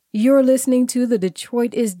You're listening to the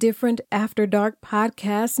Detroit is Different After Dark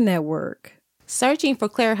Podcast Network. Searching for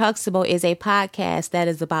Claire Huxtable is a podcast that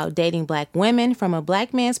is about dating Black women from a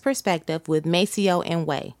Black man's perspective with Maceo and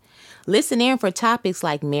Way. Listen in for topics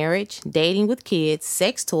like marriage, dating with kids,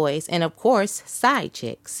 sex toys, and of course, side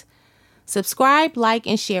chicks. Subscribe, like,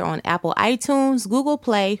 and share on Apple iTunes, Google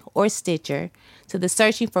Play, or Stitcher to the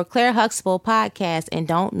Searching for Claire Huxtable podcast and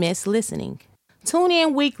don't miss listening. Tune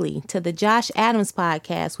in weekly to the Josh Adams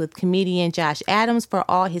podcast with comedian Josh Adams for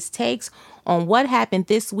all his takes on what happened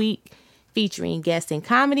this week, featuring guests in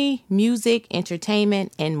comedy, music,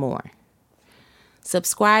 entertainment, and more.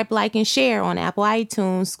 Subscribe, like, and share on Apple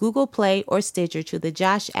iTunes, Google Play, or Stitcher to the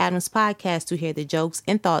Josh Adams podcast to hear the jokes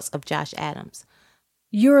and thoughts of Josh Adams.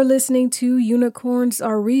 You're listening to Unicorns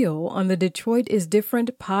Are Real on the Detroit is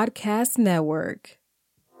Different Podcast Network.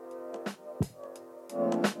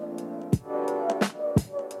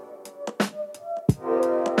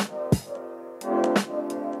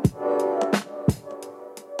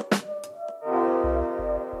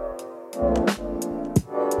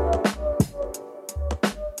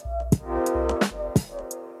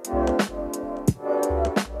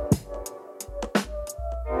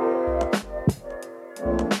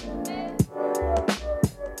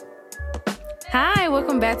 Hi,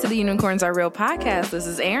 welcome back to the Unicorns Are Real podcast. This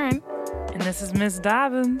is Erin. And this is Miss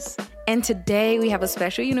Dobbins. And today we have a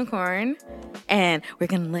special unicorn, and we're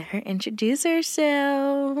going to let her introduce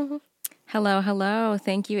herself. Hello.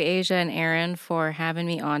 Thank you, Asia and Erin, for having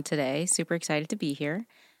me on today. Super excited to be here.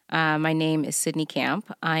 My name is Sydney Camp.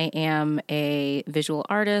 I am a visual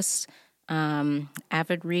artist,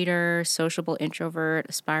 avid reader, sociable introvert,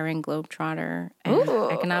 aspiring globetrotter, and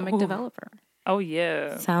economic developer. Oh,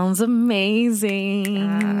 yeah. Sounds amazing.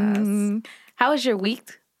 Yes. How was your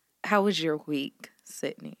week? How was your week,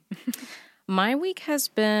 Sydney? My week has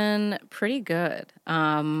been pretty good.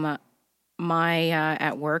 At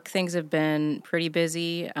work, things have been pretty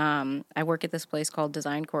busy. I work at this place called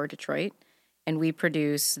Design Core Detroit, and we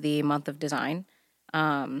produce the month of design.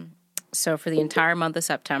 So for the entire month of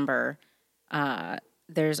September,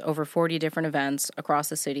 there's over 40 different events across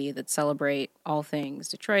the city that celebrate all things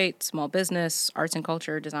Detroit, small business, arts and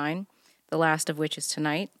culture, design. The last of which is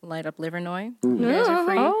tonight, Light Up Livernois. You guys are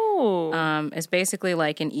free. Oh. It's basically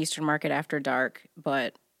like an Eastern Market after dark,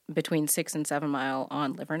 but between 6 and 7 Mile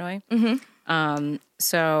on Livernois. Mm-hmm.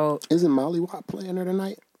 So isn't Molly Watt playing there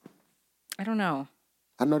tonight? I don't know.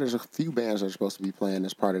 I know there's a few bands that are supposed to be playing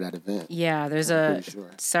as part of that event. Yeah, there's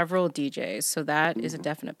several DJs, so that is a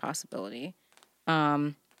definite possibility.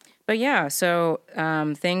 But yeah, so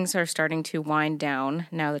things are starting to wind down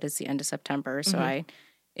now that it's the end of September. So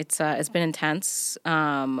it's been intense,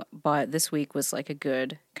 but this week was like a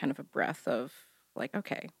good kind of a breath of like,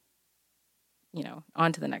 okay,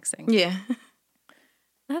 on to the next thing. Yeah.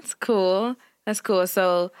 That's cool.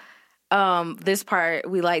 So this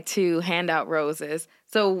part, we like to hand out roses.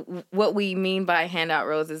 So what we mean by hand out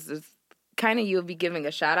roses is kind of you'll be giving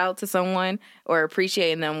a shout out to someone or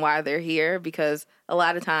appreciating them while they're here, because a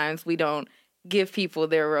lot of times we don't give people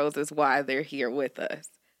their roses while they're here with us.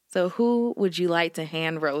 So who would you like to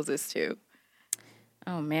hand roses to?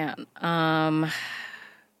 Oh man.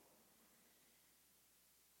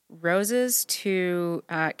 Roses to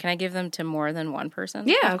can I give them to more than one person?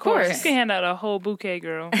 Yeah, of course. You can hand out a whole bouquet,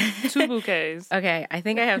 girl. 2 bouquets. Okay, I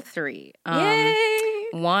think I have 3. Yay!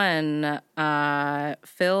 One,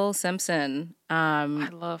 Phil Simpson. I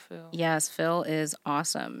love Phil. Yes, Phil is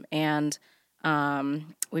awesome. And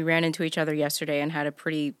we ran into each other yesterday and had a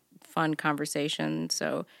pretty fun conversation.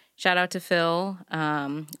 So shout out to Phil.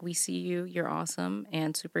 We see you. You're awesome.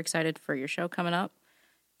 And super excited for your show coming up.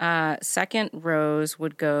 Second rose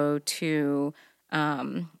would go to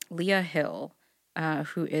Leah Hill,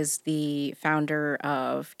 who is the founder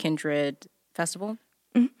of Kindred Festival.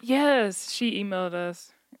 Yes, she emailed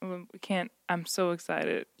us. I'm so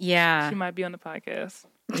excited. Yeah. She might be on the podcast.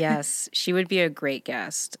 Yes, she would be a great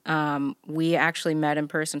guest. We actually met in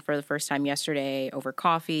person for the first time yesterday over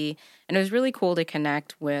coffee, and it was really cool to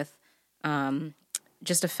connect with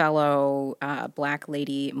just a fellow Black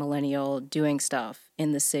lady millennial doing stuff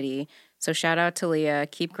in the city. So shout out to Leah,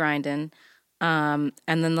 keep grinding. And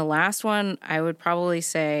then the last one, I would probably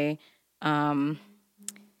say,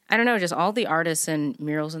 I don't know, just all the artists and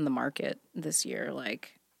murals in the market this year.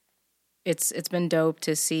 Like, it's been dope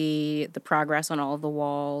to see the progress on all of the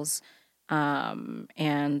walls,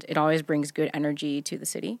 and it always brings good energy to the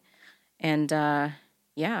city. And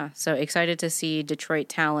yeah, so excited to see Detroit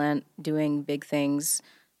talent doing big things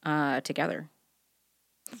together.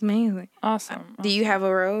 It's amazing. Awesome. Do you have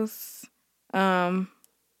a rose?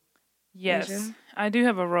 Yes, Asia? I do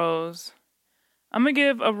have a rose. I'm going to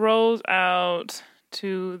give a rose out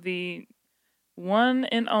to the one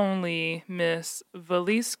and only Miss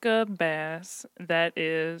Valiska Bass. That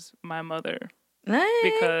is my mother. Nice.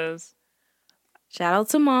 Because Shout out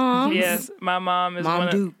to mom. yes, my mom is Mom one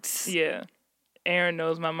of, Dukes. yeah. Aaron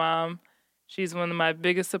knows my mom. She's one of my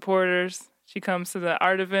biggest supporters. She comes to the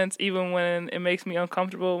art events even when it makes me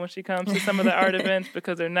uncomfortable when she comes to some of the art events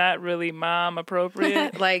because they're not really mom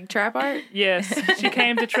appropriate. Like trap art? Yes, she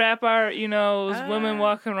came to trap art, you know, it was women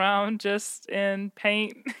walking around just in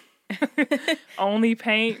paint. Only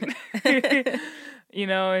paint. You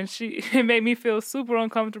know, and it made me feel super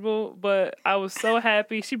uncomfortable, but I was so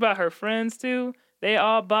happy. She brought her friends too. They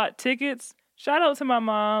all bought tickets. Shout out to my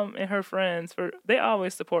mom and her friends they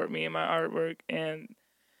always support me in my artwork, and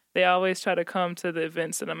they always try to come to the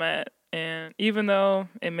events that I'm at. And even though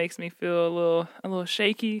it makes me feel a little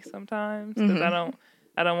shaky sometimes, because I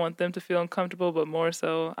don't want them to feel uncomfortable, but more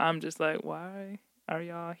so I'm just like, why are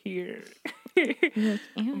y'all here?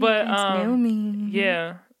 But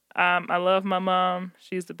yeah. I love my mom.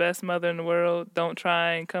 She's the best mother in the world. Don't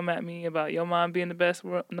try and come at me about your mom being the best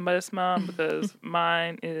mom, because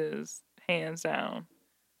mine is hands down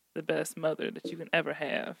the best mother that you can ever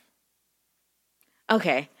have.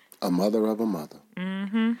 Okay. A mother of a mother.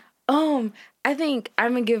 Mm-hmm. I think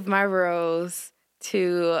I'm gonna give my rose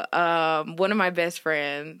to one of my best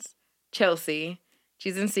friends, Chelsea.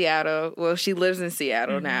 She's in Seattle. Well, she lives in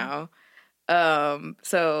Seattle now.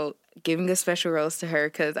 So giving a special rose to her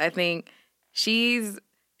because I think she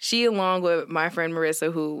along with my friend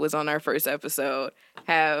Marissa, who was on our first episode,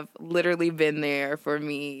 have literally been there for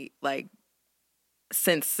me like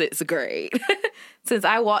since 6th grade. Since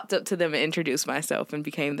I walked up to them and introduced myself and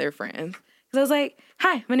became their friend. Because I was like,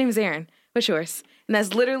 hi, my name is Erin. What's yours? And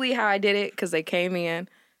that's literally how I did it because they came in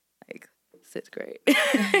like 6th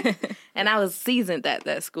grade. And I was seasoned at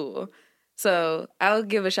that school. So I'll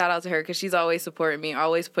give a shout out to her because she's always supporting me,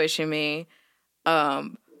 always pushing me,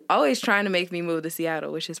 always trying to make me move to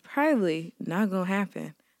Seattle, which is probably not going to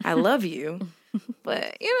happen. I love you.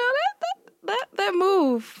 But, you know, that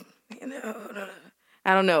move, you know,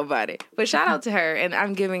 I don't know about it. But shout out to her, and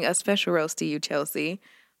I'm giving a special roast to you, Chelsea.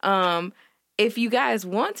 If you guys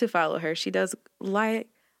want to follow her, she does like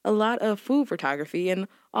a lot of food photography and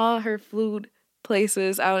all her food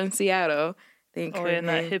places out in Seattle. I think in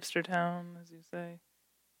that hipster town, as you say.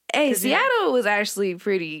 Hey, Seattle was actually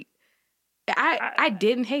pretty. I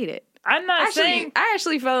didn't hate it. I'm not saying I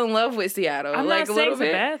actually fell in love with Seattle. I'm like not a saying little it's bit.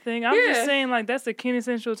 a bad thing. I'm just saying like that's a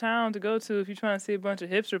quintessential town to go to if you're trying to see a bunch of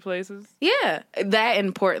hipster places. Yeah, that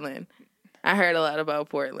in Portland. I heard a lot about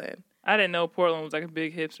Portland. I didn't know Portland was like a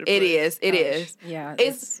big hipster place. It is. It is. Yeah.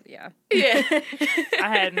 Yeah. I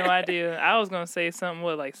had no idea. I was gonna say something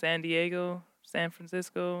like San Diego, San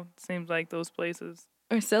Francisco. Seems like those places.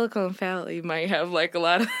 Or Silicon Valley might have like a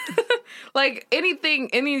lot of like any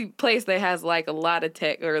place that has like a lot of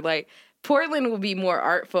tech, or like Portland will be more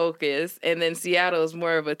art focused, and then Seattle is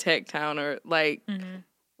more of a tech town, or like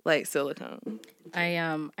like Silicon.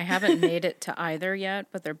 I haven't made it to either yet,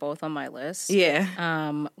 but they're both on my list.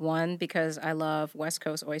 Yeah. One, because I love West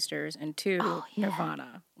Coast oysters, and two,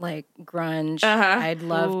 Nirvana, like grunge. Uh-huh. I'd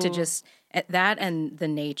love to just that and the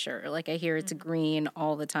nature. Like I hear it's green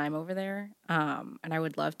all the time over there, and I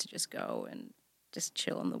would love to just go and just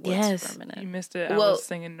chill in the woods for a minute. You missed it. I was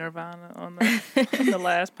singing Nirvana on the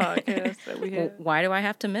last podcast that we had. Well, why do I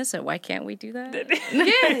have to miss it? Why can't we do that?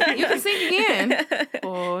 Yeah, you can sing again.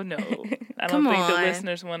 Oh no, I don't think the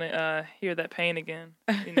listeners want to hear that pain again.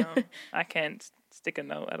 You know, I can't stick a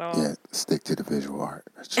note at all. Yeah, stick to the visual art.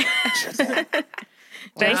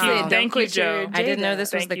 Thank you, Joe. I didn't know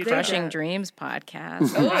this was the Crushing Dreams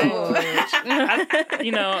podcast.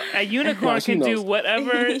 A unicorn can do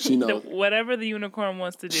whatever whatever the unicorn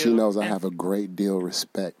wants to do. She knows I have a great deal of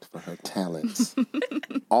respect for her talents.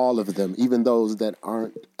 All of them, even those that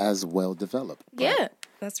aren't as well developed. But, Yeah,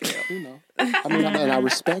 that's real. you know, I mean, and I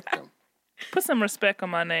respect them. Put some respect on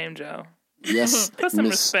my name, Joe. Yes, Put some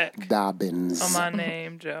Miss respect Dobbins. on my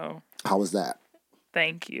name, Joe. How was that?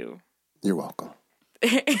 Thank you. You're welcome.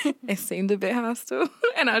 It seemed a bit hostile,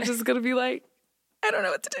 and I was just gonna be like, I don't know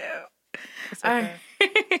what to do. It's okay.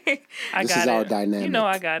 I This got is it. our dynamic. You know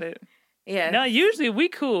I got it. Yeah. No, usually we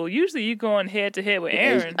cool. Usually you going head to head with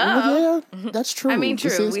Aaron. Yeah, that's true. I mean,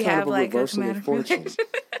 This true. is We kind have of a like a reversal of command- fortune.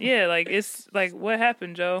 Yeah, like it's like what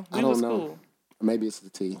happened, Joe? I We don't was know. cool. Maybe it's the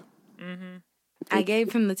tea. I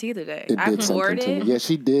gave him the tea today. It I did something poured to me. it. Yeah,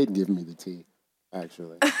 she did give me the tea,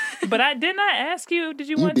 actually. But I did not ask you. Did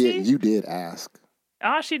you You want did. tea? You did ask.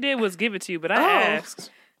 All she did was give it to you, but I asked.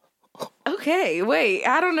 Okay, wait.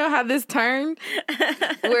 I don't know how this turned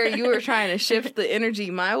where you were trying to shift the energy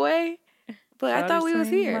my way, But I thought we was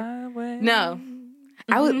here. No.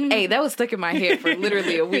 Hey, that was stuck in my head for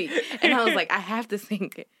literally a week. And I was like, I have to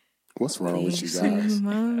sing it. What's wrong with you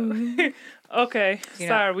guys? Okay,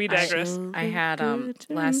 sorry, we digress. I had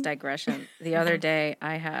last digression. The other day,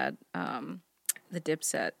 I had the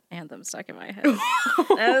Dipset anthem stuck in my head.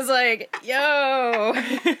 I was like, "Yo,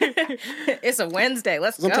 it's a Wednesday.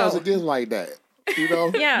 Let's Sometimes go." it gets like that, you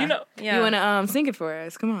know. Yeah, You know- yeah. You want to sing it for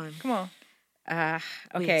us? Come on. Come on.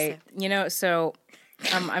 Okay, so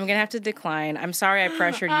I'm gonna have to decline. I'm sorry I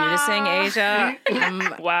pressured you to sing, Asia.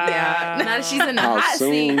 Wow. Yeah. Now that she's in the How hot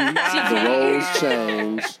soon seat. the roles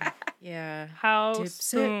change. Yeah. How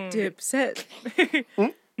soon? Dipset.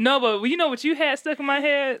 No, but you know what you had stuck in my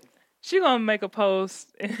head? She gonna make a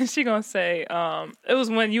post and she gonna say, it was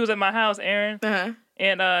when you was at my house, Aaron, Uh-huh.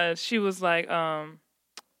 and she was like,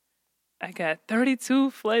 I got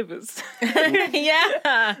 32 flavors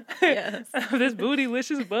Yeah. Yes. of this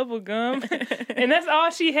bootylicious bubble gum. And that's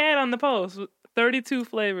all she had on the post. 32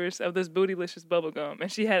 flavors of this bootylicious bubble gum.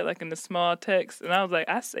 And she had it like in the small text. And I was like,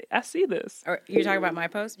 I see this. Or, you're talking about my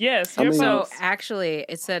post? Yes, I your mean- So post. actually,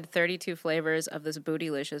 it said 32 flavors of this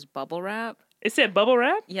bootylicious bubble wrap. It said bubble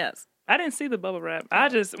wrap? Yes. I didn't see the bubble wrap. I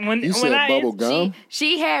just when You said I bubble gum.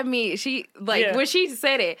 She had me. Yeah. When she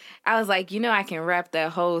said it, I was like, I can rap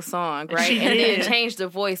that whole song, right? She And did. then change the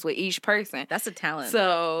voice with each person. That's a talent.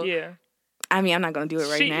 So yeah. I mean, I'm not gonna do it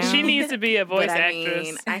right now. She needs to be a voice but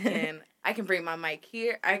actress. I can bring my mic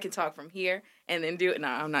here. I can talk from here and then do it. No,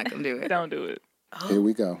 I'm not gonna do it. Don't do it. Here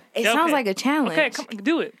we go. It Okay. sounds like a challenge. Okay, come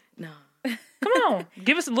do it. No. Come on.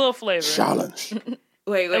 Give us a little flavor. Challenge.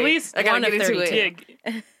 Wait. At least I gotta one get of into 32. it.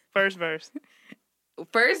 Yeah. First verse.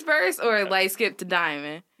 First verse or like skip to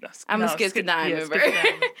diamond? I'm gonna skip to diamond, skip to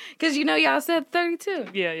diamond. Because y'all said 32.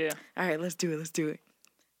 Yeah. All right, let's do it.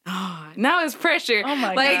 Oh, now it's pressure. Oh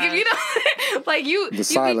my like gosh. if you don't, like you, The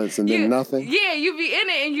silence and then nothing. Yeah, you be in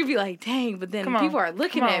it and you be like, dang, but then Come on, people are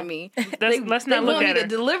looking come on. at me. Let's they not look want at me her. to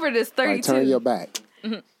deliver this All 32. right, turn your back.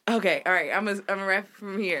 Okay, all right, I'm gonna rap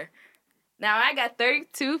from here. Now I got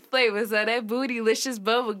 32 flavors of that bootylicious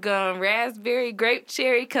bubble gum, raspberry, grape,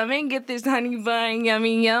 cherry. Come and get this honey bun,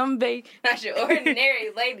 yummy yum, babe. Not your ordinary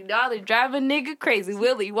lady, dollar drive a nigga crazy.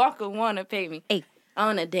 Willie Walker wanna pay me. Hey.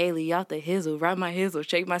 On a daily, off the hizzle, ride my hizzle,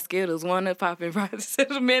 shake my skittles, wanna pop and ride the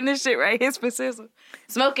sizzle. Man, this shit right here's for sizzle.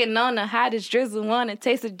 Smoking on the hottest drizzle, wanna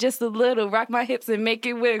taste it just a little, rock my hips and make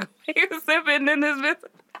it wiggle. Sipping in this bitch.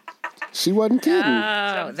 She wasn't kidding.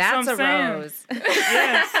 Oh, that's what a I'm rose.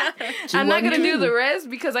 Yes. She I'm not wasn't gonna do kidding. the rest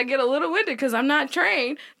because I get a little winded because I'm not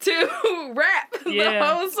trained to rap the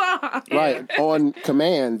Yeah. whole song. Right, on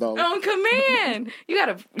command though. On command, you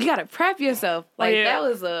gotta prep yourself. Like yeah. that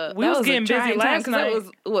was a We that was was getting a busy trying last time, 'cause night. that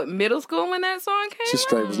was what middle school when that song came. She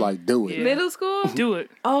straight was like, "Do it." Yeah. Middle school. Do it.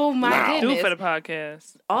 Oh my Wow. Do it goodness! for the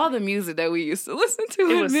podcast. All the music that we used to listen to It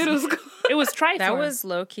in was- middle school. It was trifling. That was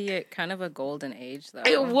low key kind of a golden age, though.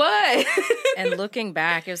 It was. And looking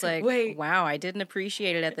back, it was like, Wait. wow, I didn't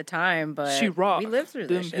appreciate it at the time, but She rocked we lived through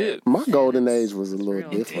them this shit. hips. My golden age was a little real.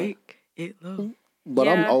 different, Take it low. but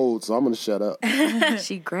I'm Yeah. old, so I'm gonna shut up.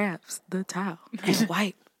 She grabs the towel and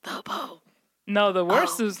wipe the bowl. No, the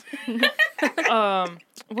worst Oh. is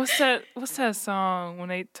what's that song when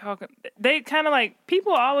they talk, they kind of like,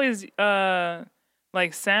 people always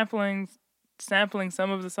like sampling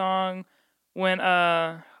some of the song when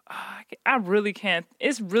I really can't,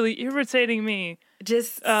 it's really irritating me.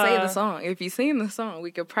 Just say the song. If you sing the song,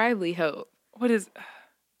 we could probably help. What is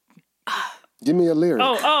Give me a lyric.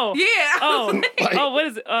 oh Yeah. what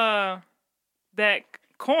is it, that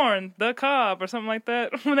corn, the cob or something like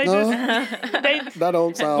that when they No. just they That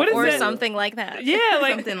don't sound. What is Or it? something like that. yeah,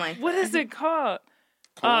 like Something like what is it called?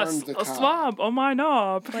 Corn the cob. Slob on my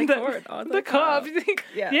knob. Like the, corn on the the cob. cob.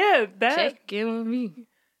 Yeah, that check in with me.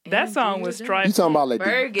 that song was You trifling. talking about like the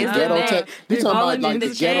Berg is ghetto the tech? name. You talking All about in like the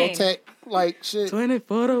the ghetto chain. tech like shit? 20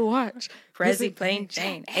 for the watch. Prezi plain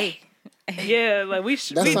Jane. Hey. Yeah, like we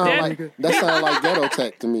That sound like ghetto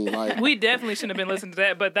tech to me. Like we definitely shouldn't have been listening to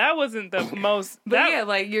that, but that wasn't the most. But that, yeah,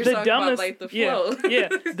 like you're the talking dumbest, about like the yeah, flow. yeah.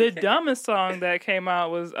 The dumbest song that came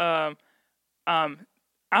out was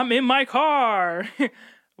I'm in my car,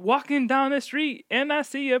 walking down the street, and I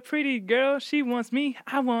see a pretty girl. She wants me,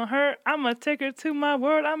 I want her. I'ma take her to my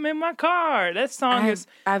world. I'm in my car. That song is.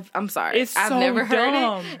 I'm sorry. It's I've so never heard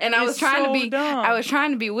dumb. it, and I was It's trying so to be. dumb. I was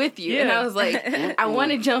trying to be with you, and Yeah. I was like, I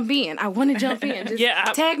want to jump in. Just Yeah,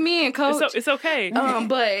 tag me in, coach. It's okay.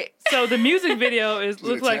 But So the music video is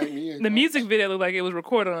looked like tag me in, the coach. music video looked like it was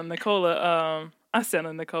recorded on Nicola. I said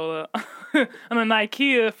on Nicola on an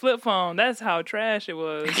IKEA flip phone. That's how trash it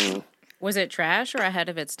was. Was it trash or ahead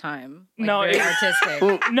of its time? Like, No, very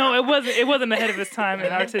artistic. No, it wasn't. It wasn't ahead of its time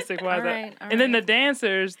in artistic wise. All right. And then the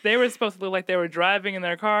dancers, they were supposed to look like they were driving in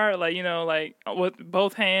their car, like like with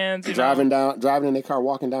both hands. Driving in their car,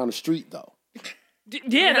 walking down the street though.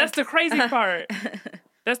 Yeah, that's the crazy part.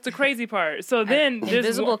 That's the crazy part. So then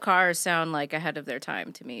Invisible cars sound like ahead of their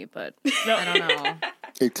time to me, but I don't know.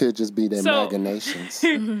 It could just be their imaginations. So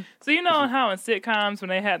how in sitcoms when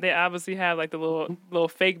they obviously have like the little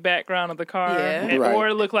fake background of the car, or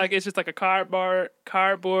it look like it's just like a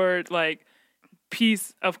cardboard like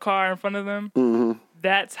piece of car in front of them. Mm-hmm.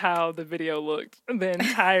 That's how the video looked. The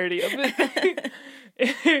entirety of it.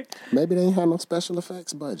 Maybe they ain't have no special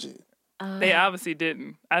effects budget. They obviously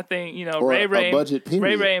didn't. I think Or Ray a budget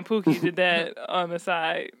period. Ray and Pookie did that on the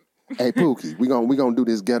side. Hey Pookie, we gonna do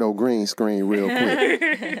this ghetto green screen real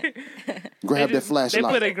quick. Grab that flashlight. They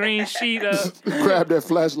put a green sheet up. Grab that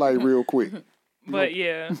flashlight real quick. But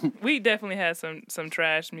yeah, we definitely had some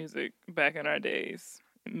trash music back in our days,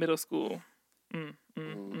 middle school.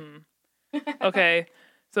 Okay,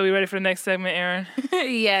 so we ready for the next segment, Aaron?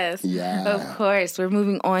 Yes. Yeah. Of course. We're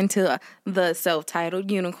moving on to the self-titled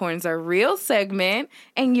Unicorns Are Real segment.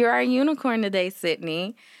 And you're our unicorn today,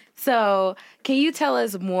 Sydney. So can you tell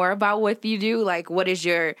us more about what you do? Like, what is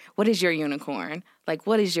your unicorn? Like,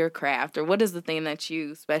 what is your craft? Or what is the thing that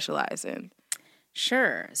you specialize in?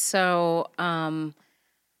 Sure. So where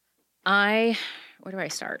do I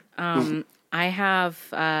start? I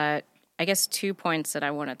have... I guess 2 points that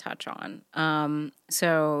I want to touch on.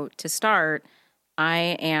 So to start,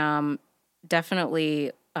 I am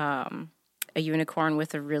definitely a unicorn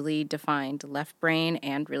with a really defined left brain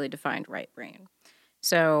and really defined right brain.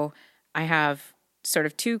 So I have sort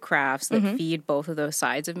of two crafts that feed both of those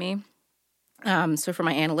sides of me. So for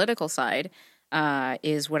my analytical side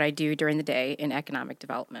is what I do during the day in economic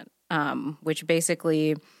development, which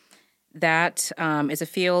basically... That is a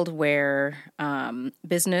field where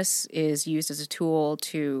business is used as a tool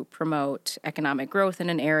to promote economic growth in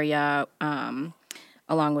an area,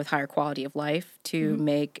 along with higher quality of life, to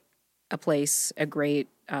make a place a great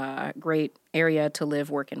area to live,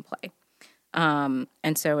 work, and play.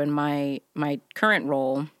 And so in my current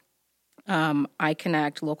role, I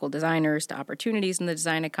connect local designers to opportunities in the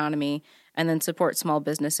design economy and then support small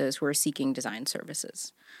businesses who are seeking design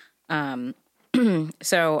services.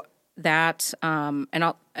 So that,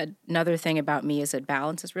 another thing about me is that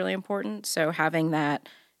balance is really important. So having that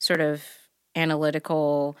sort of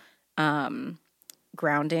analytical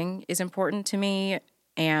grounding is important to me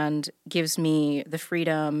and gives me the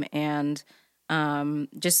freedom and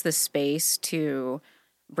just the space to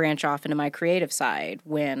branch off into my creative side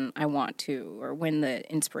when I want to or when the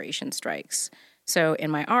inspiration strikes. So in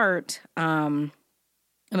my art, I'm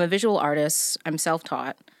a visual artist. I'm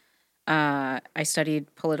self-taught. I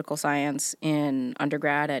studied political science in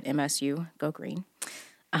undergrad at MSU. Go Green.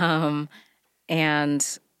 I'm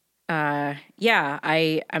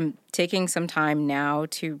taking some time now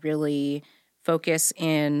to really focus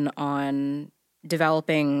in on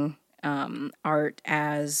developing art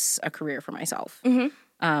as a career for myself,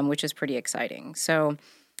 which is pretty exciting. So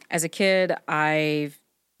as a kid, I've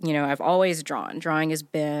always drawn. Drawing has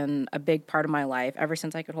been a big part of my life ever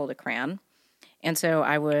since I could hold a crayon. And so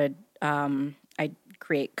I'd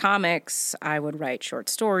create comics, I would write short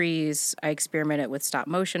stories, I experimented with stop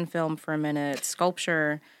motion film for a minute,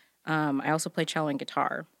 sculpture. I also play cello and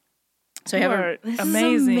guitar. So you are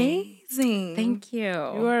amazing. Thank you.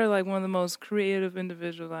 You are like one of the most creative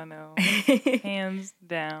individuals I know. Hands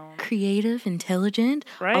down. Creative, intelligent,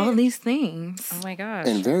 right? All these things. Oh my gosh.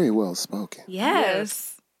 And very well spoken.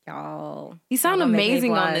 Yes. Y'all. You sound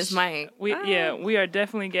amazing on this mic. We are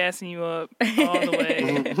definitely gassing you up all the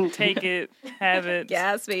way. Take it, have it.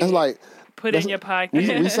 Gas me. It's like put it in your pocket.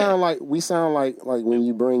 we sound like when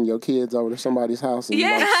you bring your kids over to somebody's house and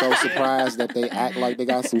you're like so surprised that they act like they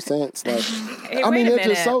got some sense. Like, hey, wait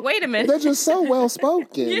a minute. They're just so well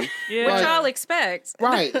spoken. Yeah. What y'all expect?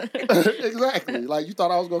 Right. Exactly. Like you thought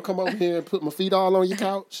I was gonna come over here and put my feet all on your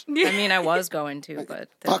couch. I mean, I was going to, but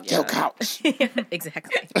Fuck your couch.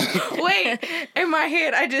 Exactly. Wait, in my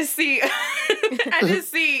head, I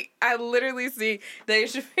literally see Dave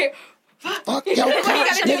Chappelle. Fuck your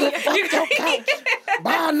couch, nigga. Fuck your couch.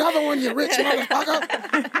 Buy another one, you rich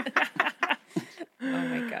motherfucker. Oh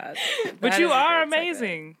my God. But you are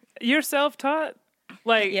amazing. You're self-taught.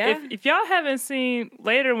 Like, if y'all haven't seen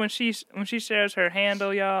later when she shares her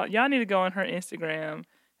handle, y'all need to go on her Instagram.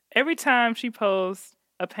 Every time she posts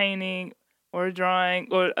a painting or a drawing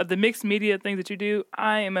or the mixed media things that you do,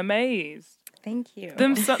 I am amazed. Thank you.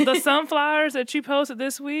 The sunflowers that you posted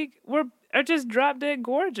this week were are just drop dead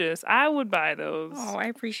gorgeous. I would buy those. Oh, I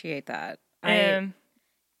appreciate that. And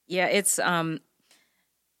it's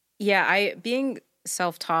being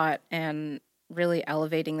self-taught and really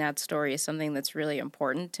elevating that story is something that's really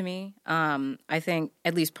important to me. I think,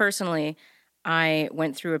 at least personally, I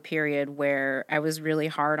went through a period where I was really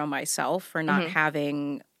hard on myself for not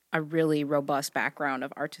having a really robust background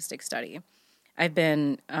of artistic study. I've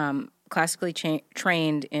been classically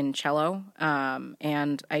trained in cello,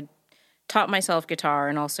 and I taught myself guitar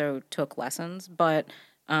and also took lessons, but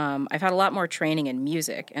I've had a lot more training in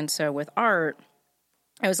music. And so with art,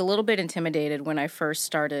 I was a little bit intimidated when I first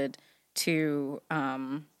started to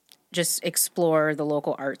just explore the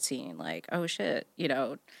local art scene. Like, oh shit,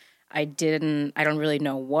 I don't really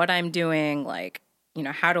know what I'm doing. Like,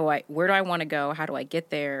 where do I want to go? How do I get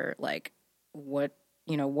there? Like, what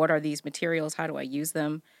are these materials? How do I use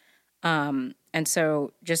them? And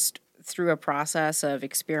so just through a process of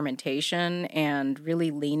experimentation and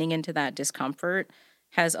really leaning into that discomfort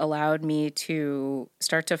has allowed me to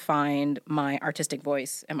start to find my artistic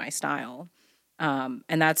voice and my style. And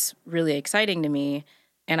that's really exciting to me.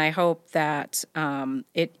 And I hope that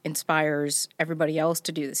it inspires everybody else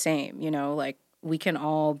to do the same. Like, we can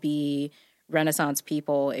all be Renaissance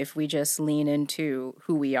people if we just lean into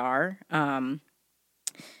who we are. To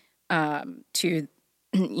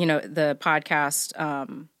the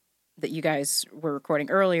podcast that you guys were recording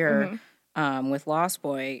earlier with Lost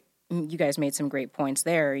Boy, you guys made some great points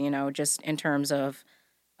there, just in terms of,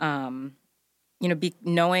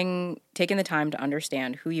 taking the time to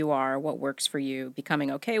understand who you are, what works for you,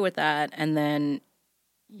 becoming okay with that, and then,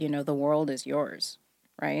 the world is yours,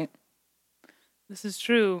 right? This is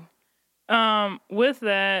true. With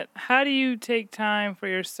that, how do you take time for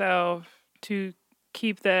yourself to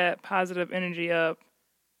keep that positive energy up?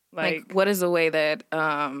 Like what is the way that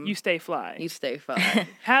you stay fly? You stay fly.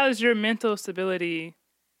 How is your mental stability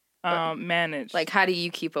managed? Like, how do you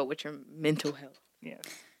keep up with your mental health? Yes.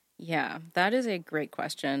 Yeah, that is a great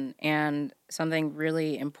question and something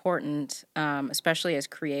really important, especially as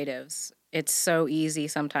creatives. It's so easy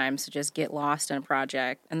sometimes to just get lost in a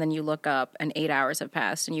project, and then you look up and 8 hours have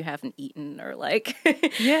passed and you haven't eaten or like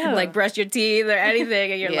brushed your teeth or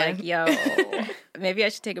anything, and you're like, yo, maybe I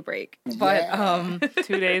should take a break. But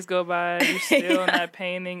 2 days go by, you're still not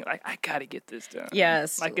painting. Like, I gotta get this done.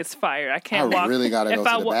 Yes, like it's fire. I can't walk. I really gotta go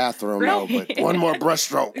to the bathroom though. But one more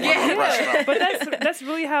brushstroke. But that's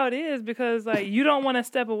really how it is, because like you don't want to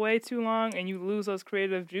step away too long and you lose those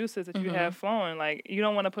creative juices that you have flowing. Like, you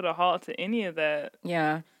don't want to put a halt to any of that.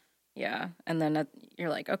 Yeah. And then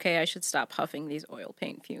you're like, okay, I should stop huffing these oil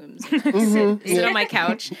paint fumes. Sit on my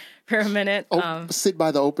couch for a minute. Sit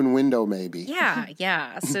by the open window, maybe.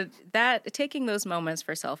 Yeah. So taking those moments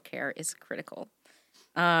for self-care is critical.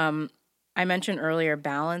 I mentioned earlier,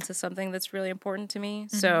 balance is something that's really important to me.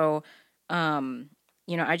 So,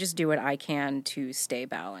 I just do what I can to stay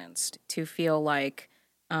balanced, to feel like,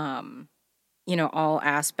 all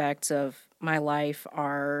aspects of my life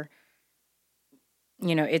are,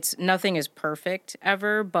 it's nothing is perfect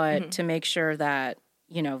ever, but to make sure that,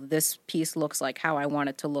 this piece looks like how I want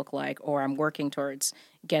it to look like, or I'm working towards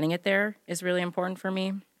getting it there, is really important for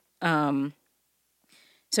me. There are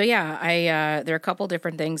a couple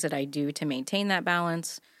different things that I do to maintain that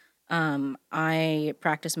balance. I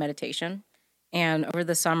practice meditation, and over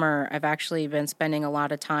the summer, I've actually been spending a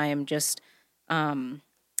lot of time just,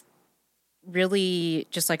 really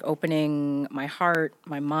just like opening my heart,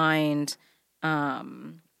 my mind,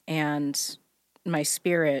 and my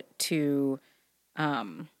spirit to,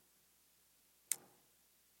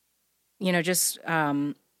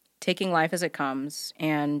 taking life as it comes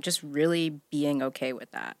and just really being okay with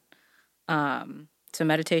that. So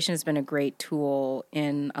meditation has been a great tool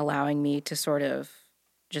in allowing me to sort of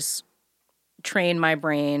just train my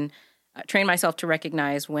brain, train myself to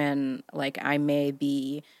recognize when like I may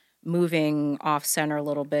be moving off center a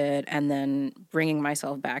little bit, and then bringing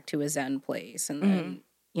myself back to a Zen place, and then,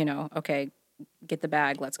 okay, get the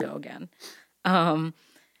bag, let's go again.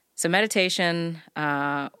 So meditation,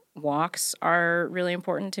 walks are really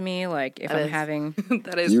important to me. Like if I'm having,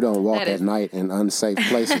 you don't walk at night in unsafe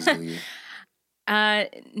places, do you?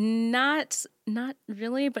 Not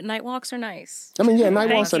really, but night walks are nice. I mean, yeah,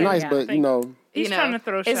 night walks are nice, but he's trying to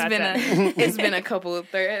throw shots at me. It's been a couple of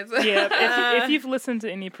threads. Yeah, if you've listened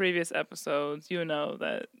to any previous episodes, you know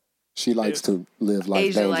that she likes to live life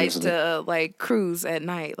Asia dangerously. likes to cruise at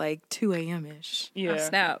night, like 2 a.m. ish. Yeah,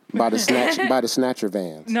 snap by the snatcher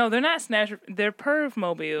vans. No, they're not snatcher. They're perv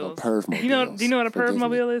mobiles. Perv mobiles. Do you know what a perv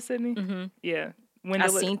mobile is, Sydney? Mm-hmm. Yeah.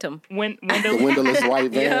 windowless. I seen them. The windowless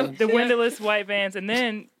white van. The windowless white vans, and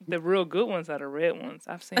then the real good ones are the red ones.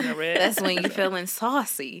 I've seen the red. That's when you're feeling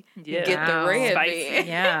saucy. Yeah. You get the Wow. red Spicy. van.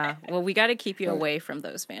 Yeah. Well, we got to keep you away from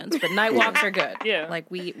those vans, but night walks are good. Yeah. Like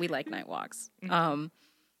we like night walks.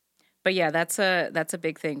 But yeah, that's a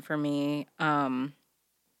big thing for me.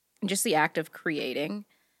 Just the act of creating.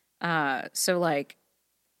 So like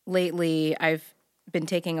lately I've been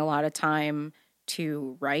taking a lot of time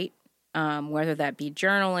to write, whether that be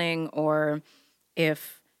journaling or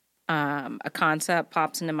if a concept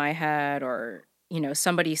pops into my head or,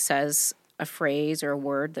 somebody says a phrase or a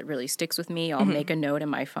word that really sticks with me, I'll make a note in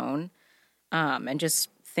my phone and just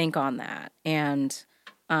think on that. And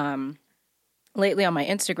lately on my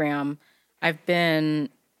Instagram, I've been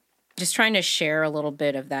just trying to share a little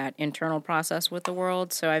bit of that internal process with the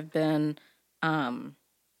world. So I've been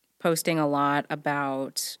posting a lot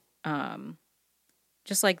about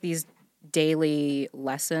just like these daily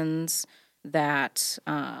lessons that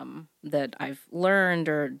that I've learned,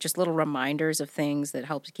 or just little reminders of things that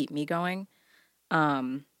help to keep me going.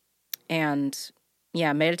 And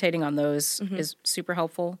yeah, meditating on those is super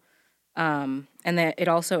helpful. And that it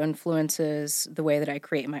also influences the way that I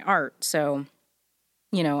create my art. So,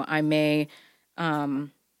 I may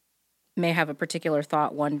have a particular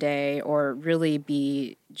thought one day, or really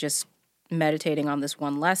be just meditating on this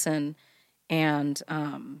one lesson, and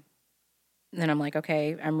then I'm like,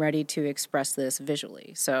 okay, I'm ready to express this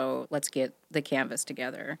visually. So let's get the canvas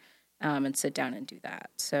together and sit down and do that.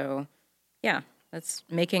 So, yeah, that's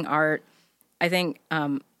making art. I think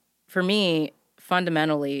for me,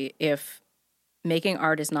 fundamentally, if making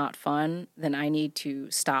art is not fun, then I need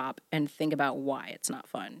to stop and think about why it's not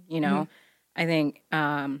fun. I think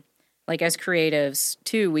like as creatives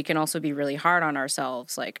too, we can also be really hard on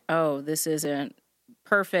ourselves. Like, oh, this isn't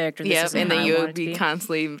perfect. Or this isn't and how then I you want would it to be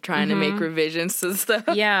constantly trying to make revisions to stuff.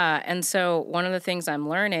 Yeah, and so one of the things I'm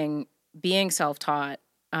learning, being self-taught,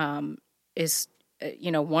 is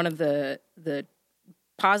one of the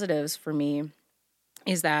positives for me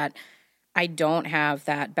is that I don't have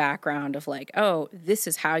that background of like, oh, this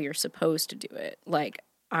is how you're supposed to do it. Like,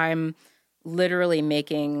 I'm literally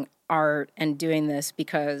making art and doing this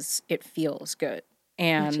because it feels good.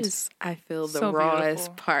 And Which is, I feel, the So rawest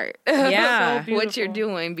beautiful. part. Yeah. So What you're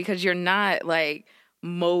beautiful. doing, because you're not like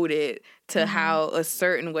molded to how a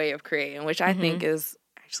certain way of creating, which I think is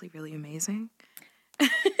actually really amazing.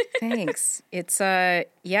 thanks. It's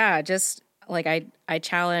just like I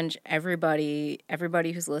challenge everybody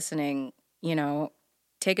who's listening,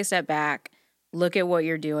 take a step back, look at what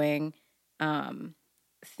you're doing,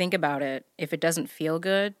 think about it. If it doesn't feel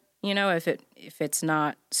good, if it's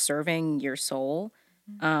not serving your soul,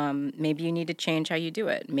 maybe you need to change how you do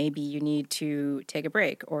it. Maybe you need to take a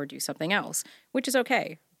break or do something else, which is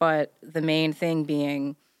okay. But the main thing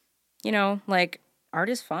being, like, art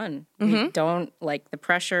is fun. We don't like the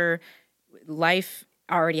pressure. Life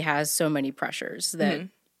already has so many pressures that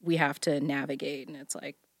we have to navigate. And it's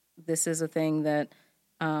like, this is a thing that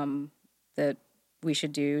that we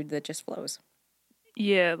should do that just flows.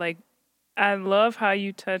 Yeah, like I love how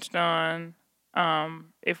you touched on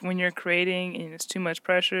if when you're creating and it's too much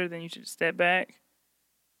pressure, then you should step back.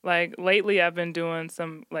 Like lately I've been doing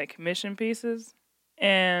some like commission pieces,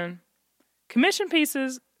 and commission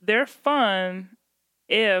pieces, they're fun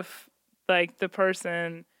if like the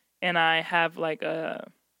person and I have like I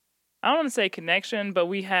don't want to say connection, but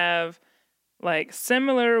we have like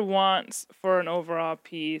similar wants for an overall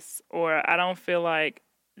piece, or I don't feel like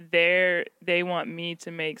they want me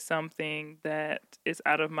to make something that is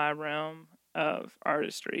out of my realm of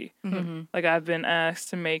artistry. Like I've been asked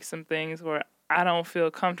to make some things where I don't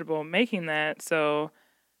feel comfortable making that, so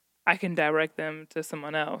I can direct them to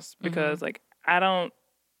someone else, because like I don't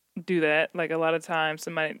do that. Like a lot of times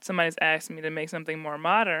somebody's asked me to make something more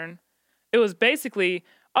modern. It was basically,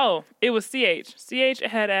 it was CH. CH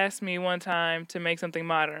had asked me one time to make something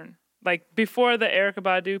modern. Like before the Erykah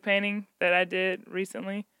Badu painting that I did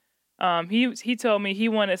recently, he told me he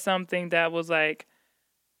wanted something that was like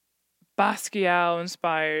Basquiat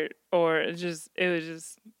inspired, or it was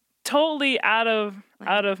just totally out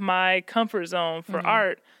of my comfort zone for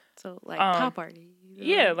art. So like pop art.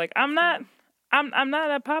 Yeah, like I'm not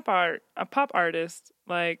a pop artist.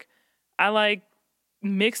 Like I like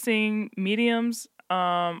mixing mediums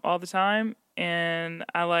all the time, and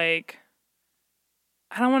I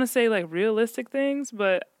don't want to say like realistic things,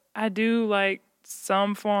 but I do like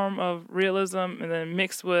some form of realism and then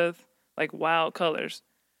mixed with like wild colors.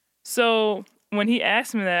 So when he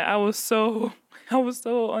asked me that, I was so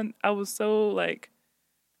like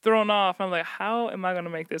thrown off. I'm like, how am I going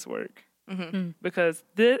to make this work? because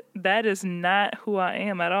that is not who I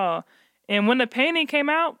am at all. And when the painting came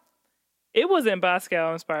out, it wasn't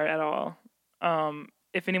Basquiat inspired at all.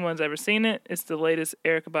 If anyone's ever seen it, it's the latest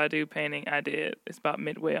Erykah Badu painting I did. It's about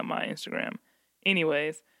midway on my Instagram.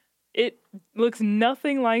 Anyways, it looks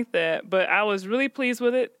nothing like that, but I was really pleased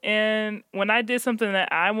with it. And when I did something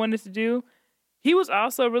that I wanted to do, he was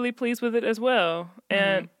also really pleased with it as well.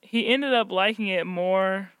 And he ended up liking it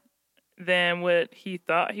more than what he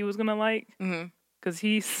thought he was going to like. Because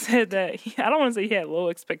he said that, I don't want to say he had low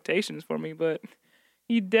expectations for me, but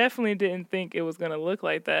he definitely didn't think it was going to look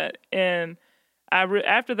like that. And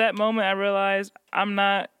after that moment, I realized I'm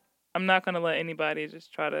not going to let anybody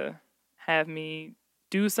just try to have me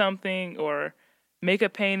do something or make a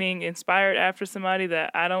painting inspired after somebody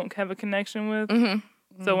that I don't have a connection with.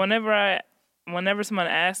 So whenever someone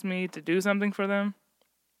asks me to do something for them,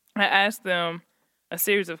 I ask them a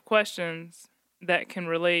series of questions that can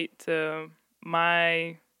relate to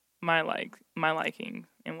my liking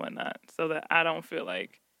and whatnot, so that I don't feel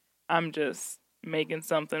like I'm just making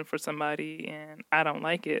something for somebody and I don't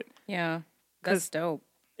like it. Yeah, that's dope.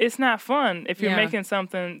 It's not fun if you're making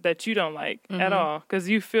something that you don't like at all, because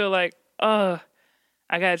you feel like, I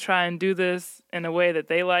gotta try and do this in a way that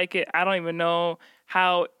they like it. I don't even know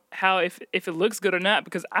how if it looks good or not,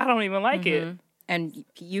 because I don't even like it. And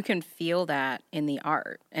you can feel that in the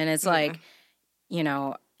art. And it's like, you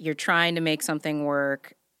know, you're trying to make something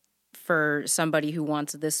work for somebody who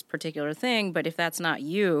wants this particular thing, but if that's not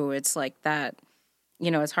you, it's like that, you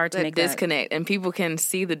know, it's hard to make disconnect, and people can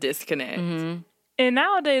see the disconnect. And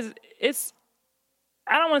nowadays,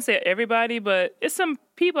 I don't want to say everybody, but it's some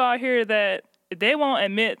people out here that they won't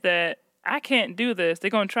admit that I can't do this.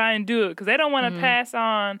 They're going to try and do it because they don't want to pass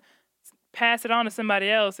it on to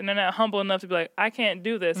somebody else, and they're not humble enough to be like, I can't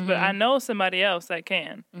do this, but I know somebody else that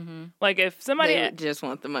can. Like if somebody... They just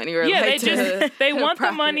want the money. Or yeah, like they want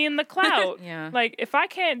the money and the clout. Yeah. Like if I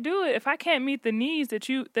can't do it, if I can't meet the needs that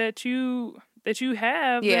you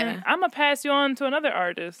have, then I'm going to pass you on to another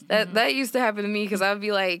artist. That used to happen to me because I would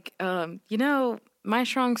be like, you know, my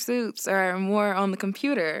strong suits are more on the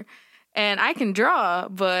computer. And I can draw,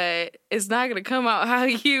 but it's not going to come out how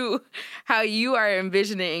you are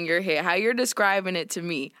envisioning in your head, how you're describing it to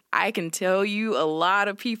me. I can tell you a lot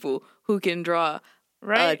of people who can draw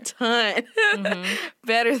a ton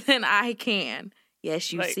better than I can.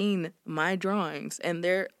 Yes, you've seen my drawings, and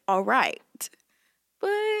they're all right. But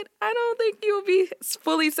I don't think you'll be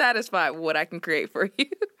fully satisfied with what I can create for you.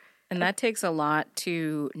 And that takes a lot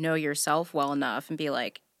to know yourself well enough and be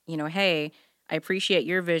like, you know, hey, I appreciate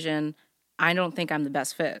your vision. I don't think I'm the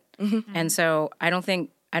best fit. And so I don't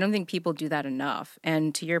think people do that enough.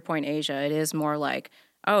 And to your point, Asia, it is more like,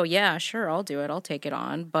 oh yeah, sure, I'll do it. I'll take it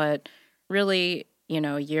on. But really, you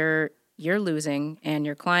know, you're losing and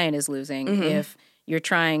your client is losing if you're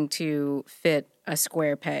trying to fit a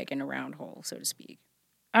square peg in a round hole, so to speak.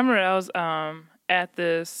 I remember I was at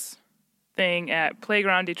this thing at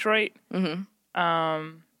Playground Detroit.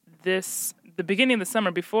 The beginning of the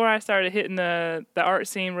summer, before I started hitting the art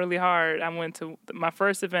scene really hard, I went to my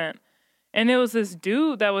first event. And it was this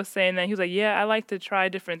dude that was saying that. He was like, yeah, I like to try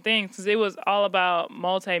different things. Because it was all about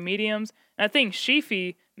multi-mediums. And I think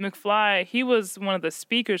Sheafy McFly, he was one of the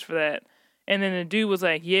speakers for that. And then the dude was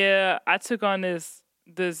like, yeah, I took on this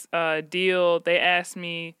deal. They asked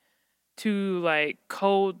me to like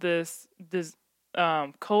code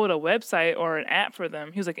code a website or an app for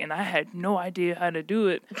them. He was like, and I had no idea how to do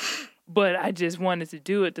it, but I just wanted to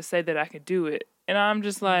do it to say that I could do it. And I'm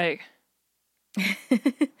just like,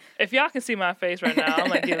 if y'all can see my face right now, I'm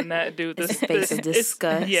like giving that dude this face of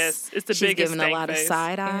disgust. Yes, it's the She's biggest giving a lot face. of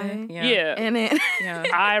side eye. Yeah. And it.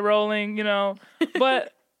 Eye rolling, you know.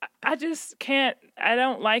 But I just can't. I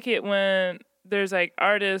don't like it when there's like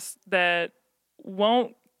artists that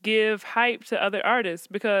won't give hype to other artists,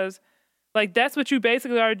 because like that's what you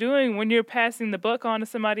basically are doing when you're passing the buck on to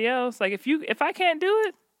somebody else. Like if I can't do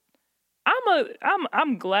it,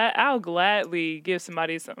 I'll gladly give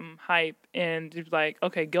somebody some hype and just like,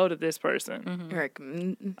 okay, go to this person.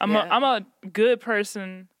 I'm a good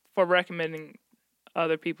person for recommending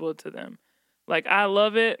other people to them. Like I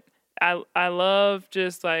love it. I love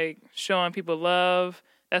just like showing people love.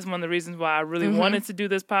 That's one of the reasons why I really wanted to do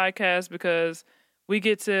this podcast, because we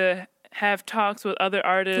get to have talks with other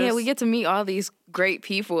artists. Yeah, we get to meet all these great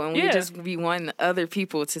people, and we just be wanting other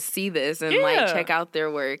people to see this and like check out their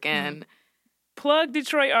work and plug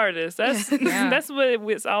Detroit artists. That's that's what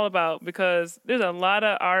it's all about, because there's a lot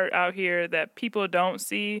of art out here that people don't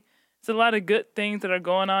see It's a lot of good things that are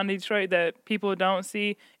going on in Detroit that people don't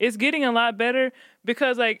see. It's getting a lot better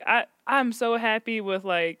because, like, I'm so happy with,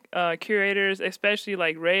 like, curators, especially,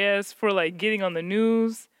 like, Reyes, for, like, getting on the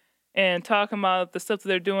news and talking about the stuff that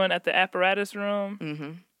they're doing at the apparatus room.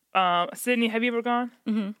 Mm-hmm. Sydney, have you ever gone?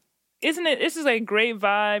 Mm-hmm. Isn't it? It's just, like, great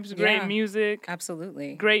vibes, great music.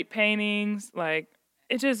 Absolutely. Great paintings. Like,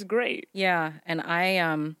 it's just great. Yeah.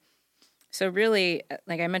 And so really,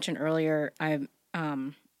 like I mentioned earlier,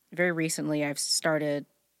 very recently I've started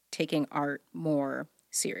taking art more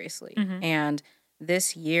seriously. And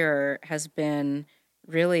this year has been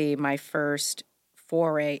really my first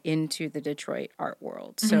foray into the Detroit art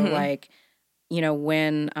world. So like,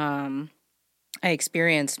 when I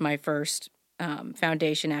experienced my first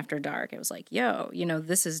Foundation After Dark, it was like, yo,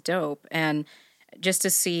 this is dope. And just to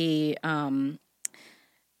see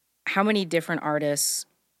how many different artists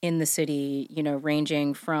in the city,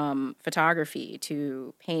 ranging from photography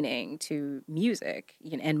to painting to music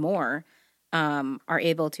and more, are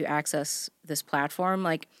able to access this platform.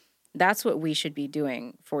 Like, that's what we should be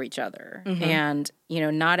doing for each other. And,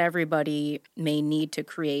 not everybody may need to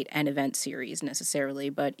create an event series necessarily,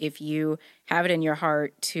 but if you have it in your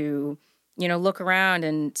heart to, look around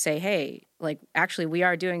and say, hey, like, actually, we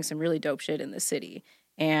are doing some really dope shit in the city.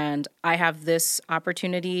 And I have this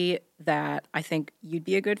opportunity that I think you'd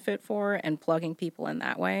be a good fit for, and plugging people in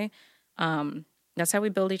that way. That's how we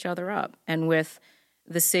build each other up. And with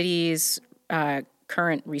the city's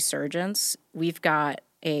current resurgence, we've got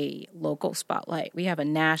a local spotlight. We have a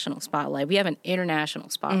national spotlight. We have an international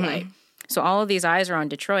spotlight. So all of these eyes are on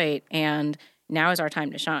Detroit, and now is our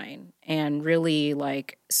time to shine and really,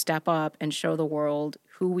 like, step up and show the world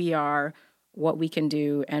who we are, what we can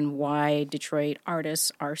do, and why Detroit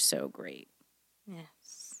artists are so great.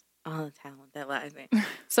 Yes. All the talent that lies in.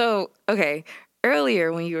 So, okay,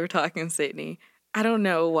 earlier when you were talking, Sydney, I don't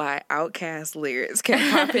know why Outkast lyrics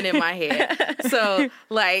kept popping in my head. So,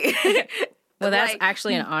 like... Well, that's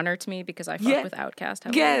actually an honor to me because I fuck with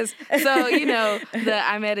Outkast. Yes. So,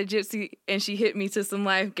 I met a gypsy and she hit me to some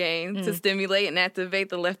life game to stimulate and activate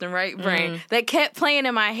the left and right brain. That kept playing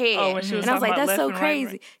in my head. Oh, when she was and I was like, talking that's about so left and right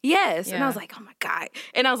crazy. brain. Yes. Yeah. And I was like, oh my God.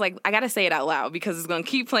 And I was like, I got to say it out loud because it's going to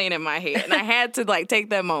keep playing in my head. And I had to, like,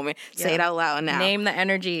 take that moment, say it out loud now. Name the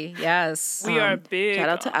energy. Yes. We are big. Shout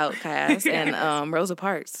out to Outkast and Rosa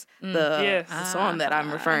Parks, the song that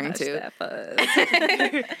I'm referring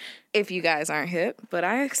to. If you guys aren't hip, but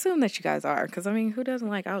I assume that you guys are, because, I mean, who doesn't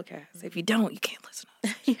like Outkast? If you don't, you can't listen to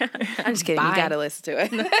us. I'm just kidding. You got to listen to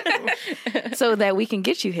it. So that we can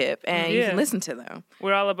get you hip and you can listen to them.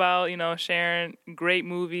 We're all about, sharing great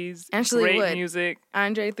movies, Actually, great music.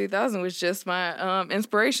 Andre 3000 was just my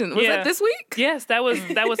inspiration. Was that this week? Yes, that was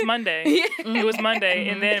Monday. It was Monday,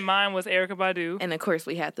 and then mine was Erykah Badu. And, of course,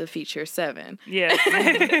 we had the feature 7. Yeah.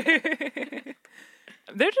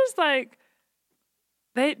 They're just like...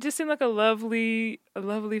 They just seem like a lovely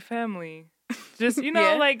family. Just,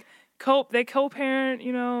 like they co-parent,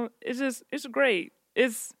 it's great.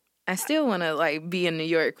 I still want to, like, be in New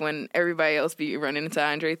York when everybody else be running into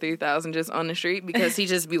Andre 3000 just on the street because he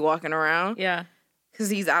just be walking around. Yeah. Because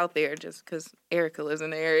he's out there just because Erica lives in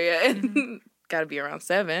the area and got to be around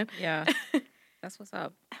 7. Yeah. That's what's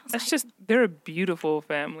up. They're a beautiful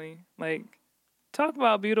family. Like, talk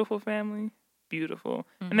about beautiful family. Beautiful.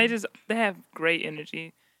 And they have great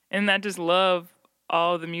energy. And I just love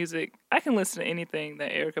all the music. I can listen to anything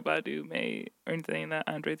that Erykah Badu made or anything that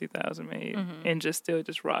Andre 3000 made and still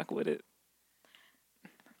rock with it.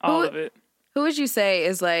 All of it. Who would you say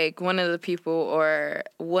is, like, one of the people or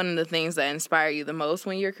one of the things that inspire you the most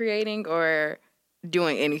when you're creating or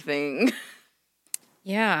doing anything?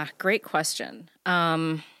 Yeah, great question.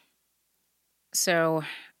 So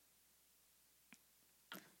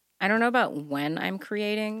I don't know about when I'm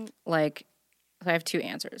creating. Like, I have 2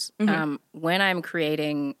 answers. When I'm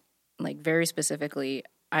creating, like, very specifically,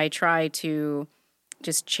 I try to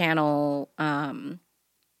just channel,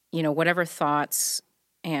 whatever thoughts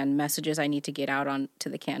and messages I need to get out onto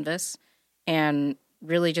the canvas, and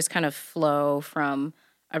really just kind of flow from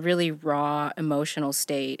a really raw emotional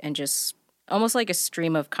state and just almost like a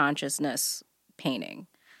stream of consciousness painting.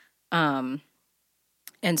 And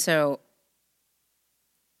so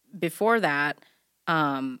before that,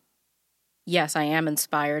 yes, I am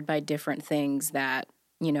inspired by different things that,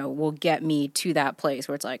 will get me to that place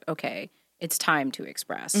where it's like, okay, it's time to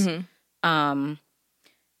express.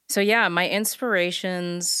 So yeah, my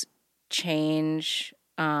inspirations change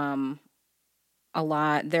a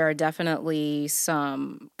lot. There are definitely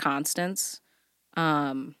some constants.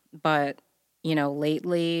 But,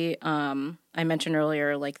 lately, I mentioned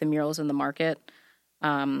earlier, like, the murals in the market.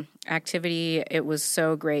 activity. It was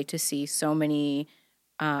so great to see so many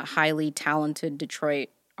highly talented Detroit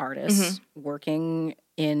artists working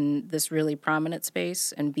in this really prominent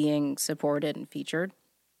space and being supported and featured.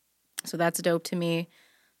 So that's dope to me.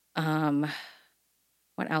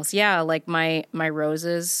 What else? Yeah, like my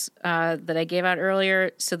roses that I gave out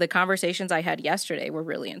earlier. So the conversations I had yesterday were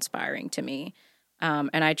really inspiring to me.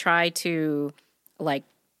 And I try to like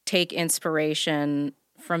take inspiration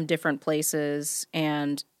from different places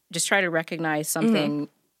and just try to recognize something,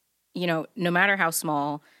 you know, no matter how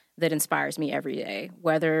small, that inspires me every day.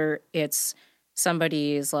 Whether it's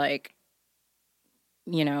somebody's like,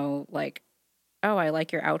 you know, like, oh, I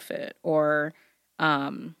like your outfit, or,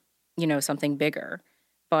 you know, something bigger.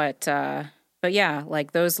 But yeah,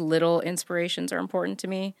 like those little inspirations are important to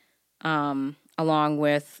me, along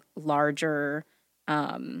with larger,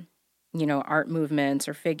 you know, art movements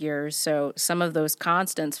or figures. So some of those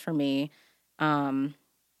constants for me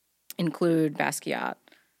include Basquiat.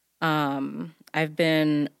 I've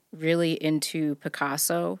been really into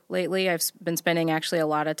Picasso lately. I've been spending actually a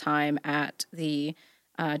lot of time at the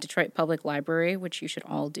Detroit Public Library, which you should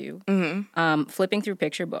all do, flipping through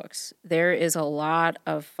picture books. There is a lot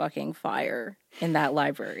of fucking fire in that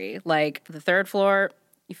library. Like the third floor,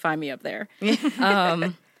 you find me up there.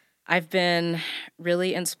 I've been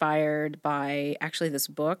really inspired by actually this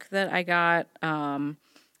book that I got about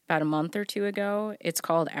a month or two ago. It's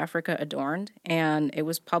called Africa Adorned, and it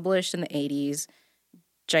was published in the 80s.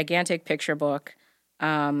 Gigantic picture book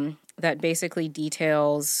that basically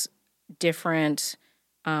details different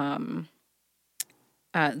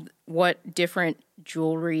what different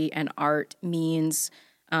jewelry and art means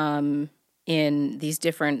in these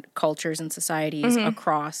different cultures and societies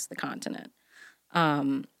across the continent.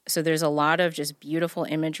 So there's a lot of just beautiful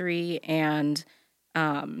imagery, and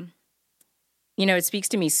you know, it speaks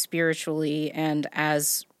to me spiritually, and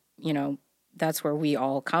as you know, that's where we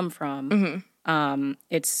all come from.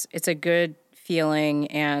 It's a good feeling,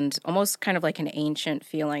 and almost kind of like an ancient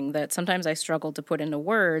feeling that sometimes I struggle to put into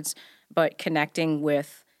words, but connecting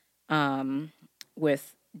with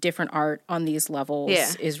different art on these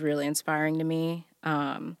levels is really inspiring to me.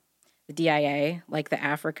 The DIA, like the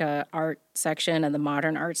Africa art section and the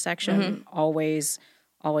modern art section, always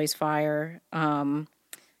fire.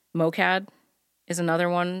 MOCAD is another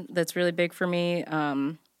one that's really big for me.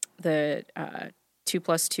 The 2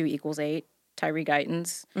 + 2 = 8. Tyree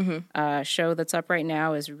Guyton's show that's up right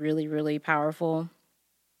now is really, really powerful.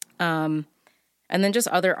 And then just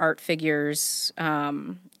other art figures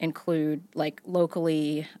include, like,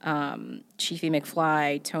 locally, Chiefy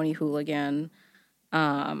McFly, Tony Hooligan,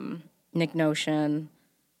 Nick Notion,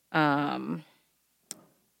 you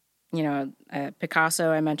know,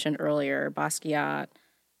 Picasso I mentioned earlier, Basquiat,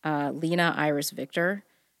 Lena Iris Victor.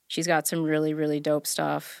 She's got some really, really dope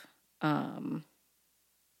stuff.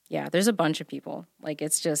 Yeah, there's a bunch of people. Like,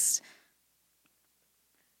 it's just...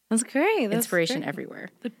 That's great. That's inspiration great. everywhere.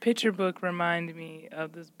 The picture book reminded me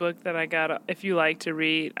of this book that I got. If you like to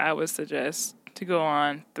read, I would suggest to go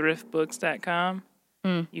on thriftbooks.com.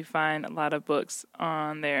 You find a lot of books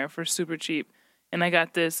on there for super cheap. And I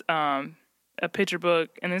got this, a picture book,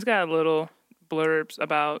 and it's got little blurbs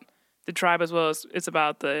about the tribe as well as it's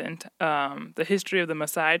about the history of the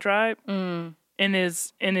Maasai tribe. And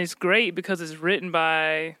it's great because it's written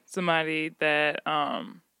by somebody that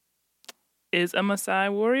is a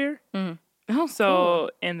Maasai warrior. Oh, so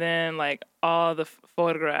cool. And then like all the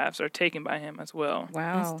photographs are taken by him as well.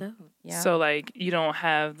 Wow. That's dope. Yeah. So like you don't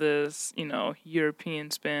have this, you know, European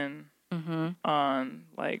spin on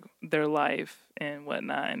like their life and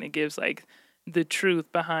whatnot, and it gives like the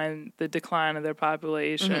truth behind the decline of their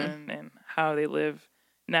population and how they live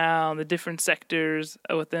now, the different sectors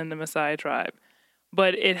within the Maasai tribe.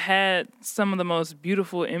 But it had some of the most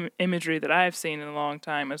beautiful imagery that I've seen in a long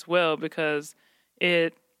time as well, because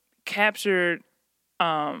it captured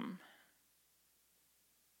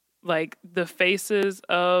like the faces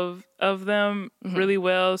of them really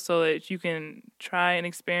well, so that you can try and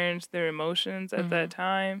experience their emotions at that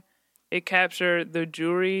time. It captured the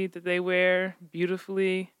jewelry that they wear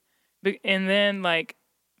beautifully. And then like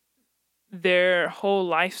their whole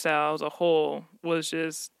lifestyle as a whole was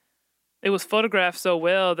just... It was photographed so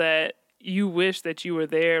well that you wish that you were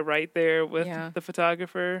there, right there with the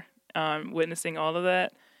photographer, witnessing all of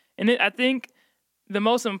that. And I think the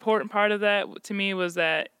most important part of that to me was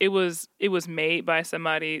that it was made by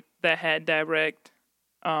somebody that had direct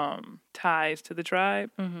ties to the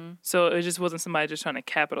tribe. So it just wasn't somebody just trying to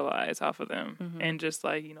capitalize off of them and just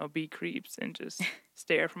like, you know, be creeps and just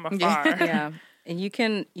stare from afar. Yeah. And you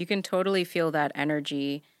can totally feel that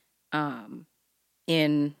energy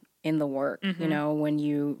in in the work. You know, when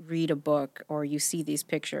you read a book or you see these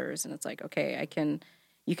pictures and it's like, okay,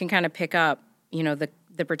 you can kind of pick up, you know,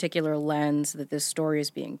 the particular lens that this story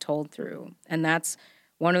is being told through. And that's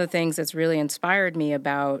one of the things that's really inspired me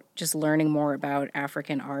about just learning more about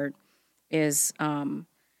African art is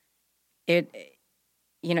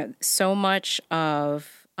you know, so much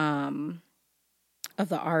of the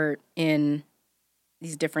art in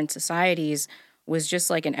these different societies was just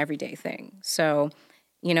like an everyday thing. So,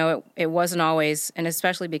 you know, it wasn't always, and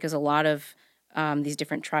especially because a lot of these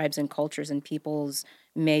different tribes and cultures and peoples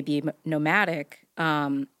may be nomadic,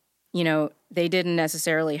 you know, they didn't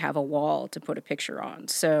necessarily have a wall to put a picture on.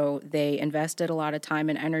 So they invested a lot of time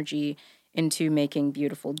and energy into making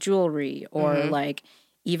beautiful jewelry, or like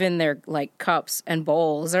even their like cups and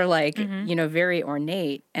bowls are like, you know, very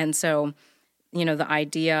ornate. And so, you know, the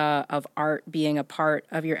idea of art being a part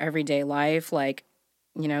of your everyday life, like,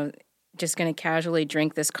 you know, just going to casually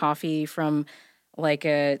drink this coffee from like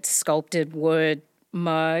a sculpted wood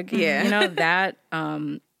mug, you know, that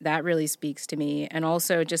really speaks to me. And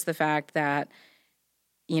also just the fact that,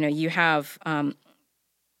 you know, you have,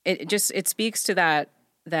 it speaks to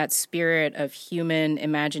that spirit of human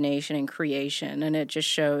imagination and creation. And it just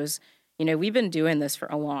shows, you know, we've been doing this for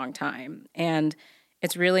a long time. And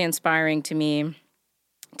it's really inspiring to me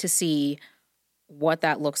to see what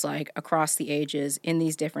that looks like across the ages in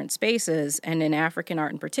these different spaces. And in African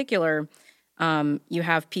art in particular, you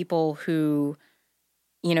have people who,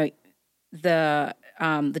 you know, the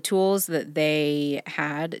tools that they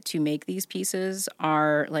had to make these pieces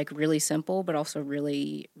are like really simple, but also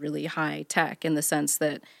really, really high tech in the sense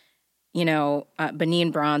that, you know,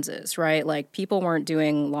 Benin bronzes, right? Like people weren't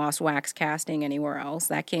doing lost wax casting anywhere else.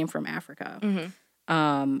 That came from Africa.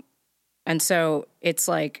 And so it's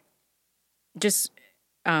like just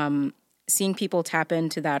seeing people tap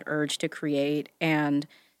into that urge to create and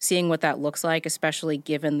seeing what that looks like, especially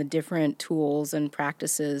given the different tools and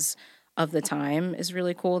practices of the time, is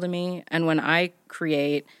really cool to me. And when I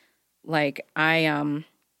create, like so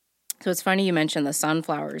it's funny you mentioned the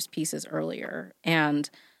sunflowers pieces earlier. And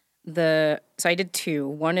so I did two.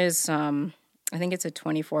 One is, I think it's a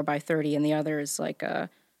 24 by 30 and the other is like a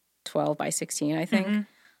 12 by 16, I think.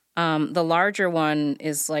 The larger one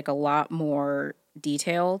is like a lot more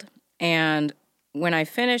detailed. And when I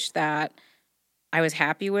finished that, I was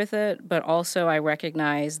happy with it, but also I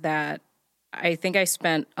recognized that I think I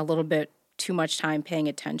spent a little bit too much time paying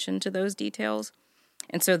attention to those details.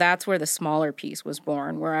 And so that's where the smaller piece was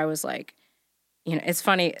born, where I was like, you know, it's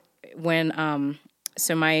funny when,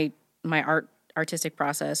 so my artistic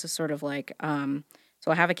process is sort of like,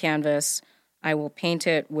 so I have a canvas, I will paint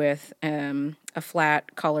it with a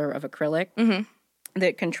flat color of acrylic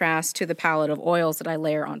that contrasts to the palette of oils that I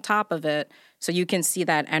layer on top of it, so you can see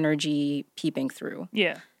that energy peeping through.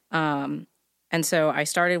 Yeah. And so I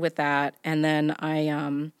started with that, and then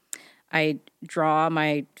I draw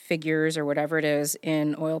my figures or whatever it is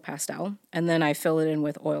in oil pastel, and then I fill it in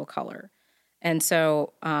with oil color. And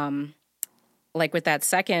so, like with that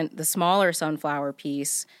second, the smaller sunflower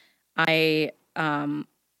piece, it's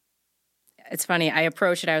funny, I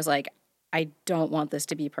approached it, I was like, I don't want this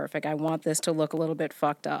to be perfect. I want this to look a little bit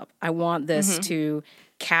fucked up. I want this to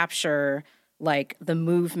capture like the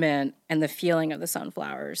movement and the feeling of the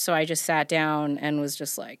sunflowers. So I just sat down and was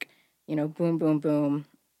just like, you know, boom, boom, boom,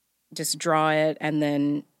 just draw it. And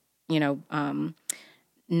then, you know,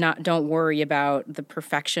 don't worry about the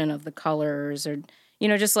perfection of the colors, or, you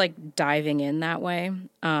know, just like diving in that way.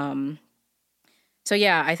 So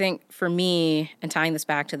yeah, I think for me, and tying this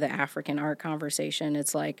back to the African art conversation,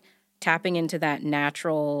 it's like tapping into that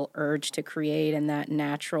natural urge to create and that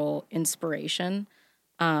natural inspiration.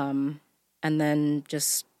 And then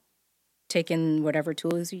just taking whatever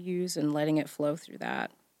tools you use and letting it flow through that.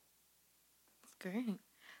 That's great.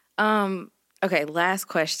 Okay, last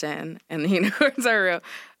question, and the unicorns are real.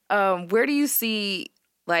 Where do you see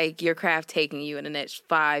like your craft taking you in the next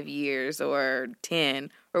 5 years or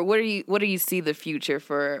 10? Or what do you see the future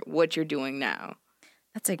for what you're doing now?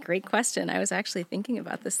 That's a great question. I was actually thinking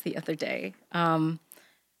about this the other day.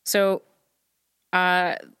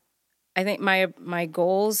 I think my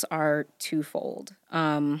goals are twofold.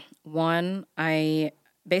 One, I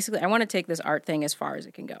want to take this art thing as far as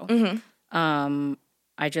it can go. I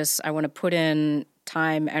want to put in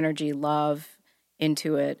time, energy, love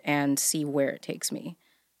into it and see where it takes me.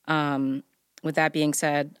 With that being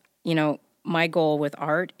said, you know, my goal with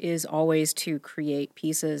art is always to create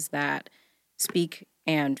pieces that speak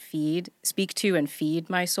to and feed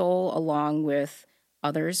my soul, along with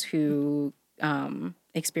others who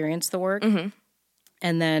experience the work.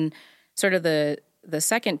 And then sort of the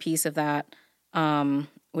second piece of that,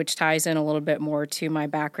 which ties in a little bit more to my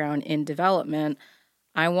background in development,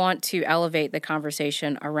 I want to elevate the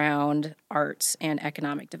conversation around arts and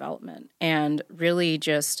economic development and really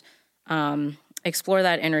just explore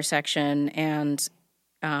that intersection and,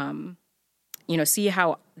 see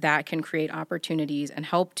how that can create opportunities and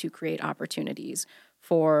help to create opportunities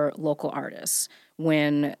for local artists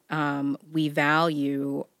when we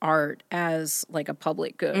value art as like a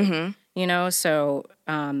public good, So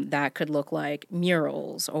that could look like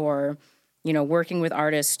murals or, working with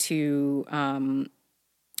artists to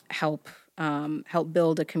help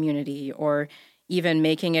build a community, or even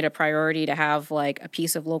making it a priority to have like a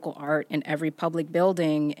piece of local art in every public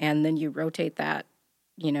building, and then you rotate that,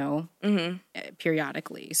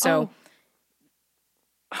 periodically. So,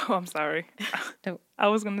 oh, I'm sorry. I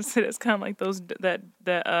was gonna say it's kind of like those that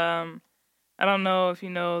I don't know if you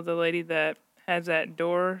know the lady that has that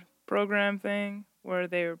door program thing where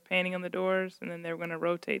they were painting on the doors and then they were going to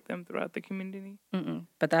rotate them throughout the community.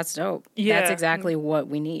 But that's dope. Yeah. That's exactly what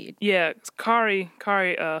we need. Yeah, Kari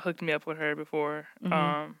hooked me up with her before.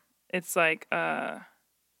 It's like, what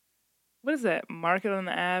is that, Market on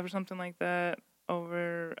the Ave or something like that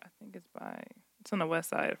over, I think it's on the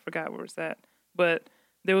west side. I forgot where it's at. But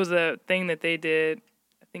there was a thing that they did.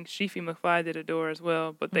 I think Shifi McFly did a door as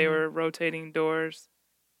well, but they were rotating doors.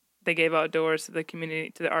 They gave out doors to the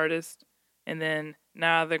community, to the artists. And then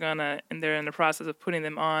now they're in the process of putting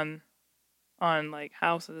them on like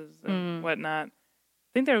houses and whatnot. I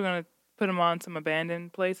think they were gonna put them on some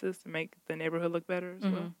abandoned places to make the neighborhood look better as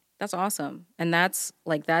well. That's awesome, and that's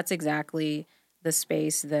exactly the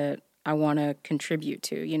space that I want to contribute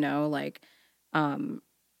to.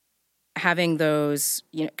 Having those,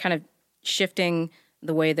 kind of shifting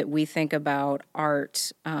the way that we think about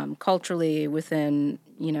art culturally within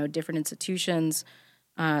different institutions.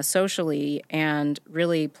 Socially, and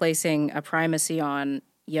really placing a primacy on,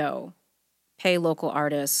 pay local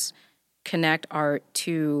artists, connect art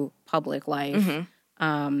to public life,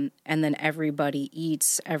 and then everybody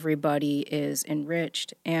eats, everybody is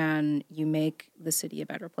enriched, and you make the city a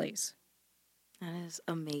better place. That is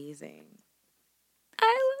amazing.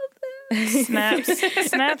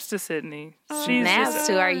 Snaps to Sydney. Snaps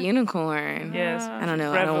to our unicorn. Yes. I don't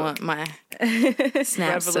know. I don't want my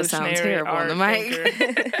snaps to sound terrible on the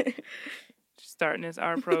mic. Starting this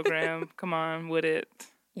art program. Come on with it.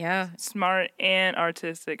 Yeah. Smart and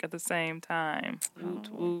artistic at the same time. Woot,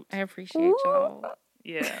 woot. I appreciate y'all.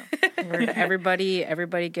 Yeah.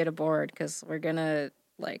 Everybody get aboard because we're gonna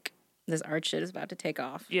this art shit is about to take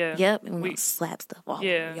off. Yeah. Yep. And we'll slap stuff all over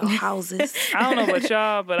your houses. I don't know about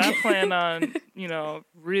y'all, but I plan on,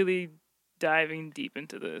 really diving deep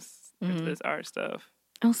into this art stuff.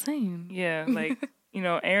 Oh, same. Yeah.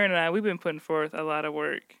 Aaron and I, we've been putting forth a lot of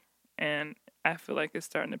work, and I feel like it's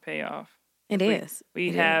starting to pay off. It is.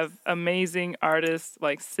 We have amazing artists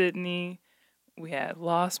like Sydney. We had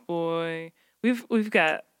Lost Boy. We've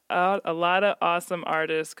got a lot of awesome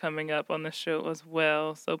artists coming up on the show as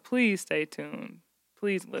well. So please stay tuned.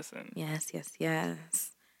 Please listen. Yes.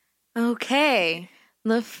 Okay.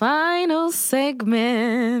 The final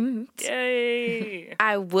segment. Yay.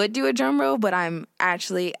 I would do a drum roll, but I'm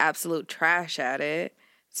actually absolute trash at it.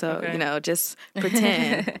 So, Okay. Just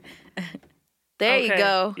pretend. There you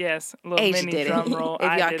go. Yes. A little Asia mini did drum it. roll. If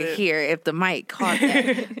I y'all did could it. hear, if the mic caught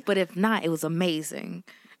that. But if not, it was amazing.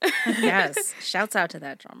 Yes. Shouts out to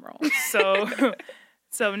that drum roll.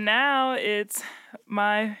 So now it's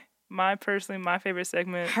my personally my favorite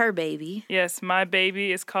segment. Her baby. Yes, my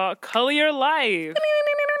baby is called Color Your Life.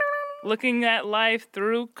 Looking at life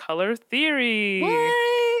through color theory.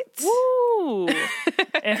 What? Woo!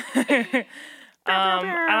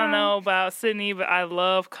 I don't know about Sydney, but I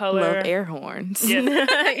love color. Love air horns. Yes.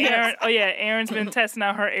 Aaron's been testing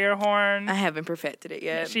out her air horn. I haven't perfected it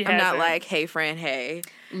yet. She I'm not hasn't. like, hey, friend, hey.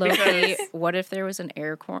 Loki, what if there was an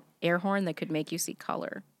air horn that could make you see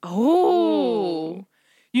color? Oh.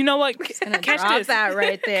 You know what? Catch Catch that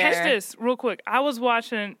right there. Catch this real quick. I was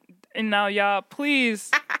watching, and now y'all, please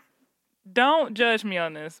don't judge me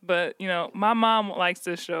on this, but my mom likes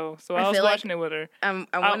this show, so I was feel like watching it with her. I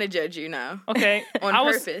want to judge you now. Okay, On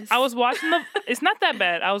purpose. I was watching it's not that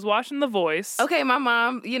bad. I was watching The Voice. Okay, my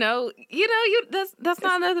mom, that's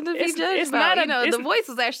not nothing to be it's judged not about. a- The Voice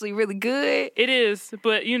was actually really good. It is,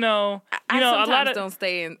 but I a sometimes lot of don't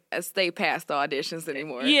stay past the auditions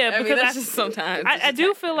anymore. Yeah, I mean, because that's just sometimes. I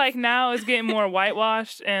do feel like now it's getting more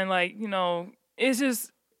whitewashed, and it's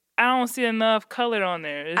just I don't see enough color on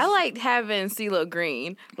there. I liked having CeeLo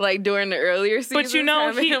Green, like during the earlier seasons. But you know,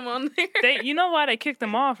 having him on there. you know why they kicked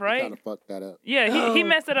him off, right? Kind of fucked that up. Yeah, he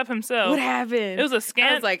messed it up himself. What happened? It was a scam.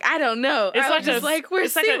 I was like, I don't know. It's I was just like,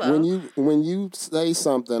 where's CeeLo? When you say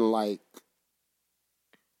something like,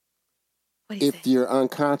 if you're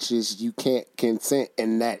unconscious, you can't consent,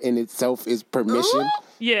 and that in itself is permission. Ooh.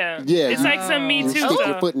 Yeah. Yeah. It's like some Me Too You stick your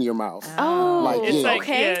stuff. foot in your mouth. Oh, Like, It's yeah. like,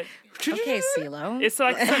 okay. yeah. Okay, CeeLo. It's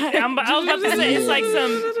like some, I was about to say, it's like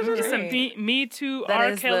some Great. Me Too, That R.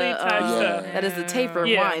 is Kelly the, type stuff. That is the taper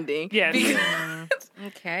Yeah. winding. Yes.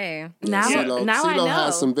 Okay. Now, CeeLo, now I CeeLo know.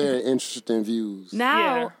 has some very interesting views Now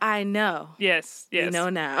Yeah. I know. Yes. You know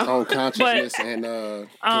now. on consciousness and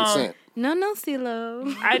consent. No,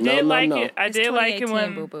 CeeLo. I did like no. it. I It's did like it 2018,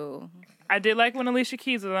 when boo-boo. I did like when Alicia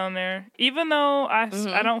Keys was on there. Even though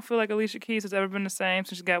I don't feel like Alicia Keys has ever been the same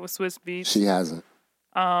since she got with Swiss Beats. She hasn't.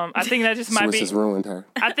 I think that just might Swiss be. has ruined her.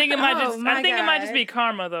 I think it might just. my I think it might just God. be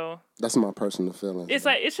karma though. That's my personal feeling.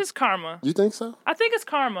 It's just karma. You think so? I think it's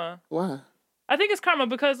karma. Why? I think it's karma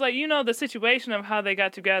because the situation of how they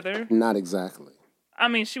got together. Not exactly. I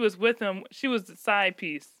mean, she was with him. She was the side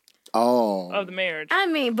piece Oh. of the marriage. I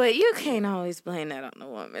mean, but you can't always blame that on the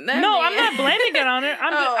woman. I'm not blaming it on her. I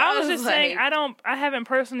was I just was saying like- I haven't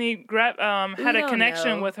personally had a don't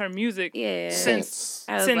connection know. with her music Yeah. Since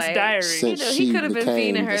I was since like, Diary. Since He she could have been became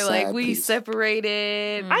feeding her the like side we piece.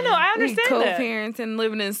 separated. I know, I We understand that. co-parenting,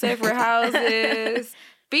 living in separate houses,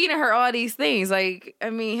 feeding her all these things. Like, I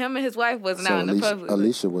mean, him and his wife wasn't So out in the public.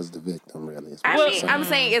 Alicia was the victim, really. is what I you're mean, saying. I'm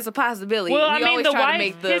saying it's a possibility. Well, We I mean, always the try to wife,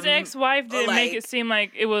 make the, his ex-wife didn't make like- it seem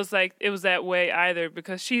like it was that way either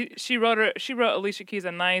because she wrote Alicia Keys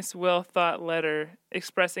a nice, well thought letter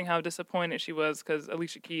expressing how disappointed she was because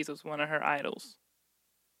Alicia Keys was one of her idols.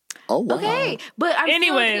 Oh, wow. Okay, but I'm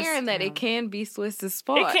Anyways. still hearing that it can be Swiss's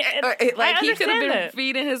fault. It can- Or like I he could have understand been that.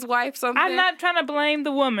 feeding his wife something. I'm not trying to blame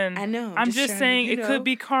the woman. I know. I'm just just trying to, saying you it know, could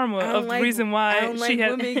be karma I of don't the like- reason why I don't like she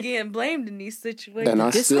had. women getting blamed in these situations. And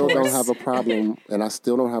I still don't Discourse. have a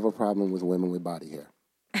problem, with women with body hair.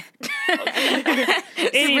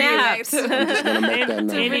 Anywho, I'm just gonna make that To known.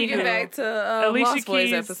 bring it Anywho, back to Alicia Lost Boys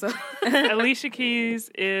Keys- episode. Alicia Keys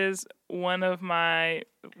is one of my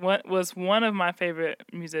favorite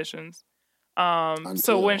musicians.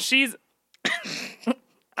 So when she's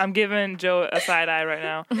I'm giving Joe a side eye right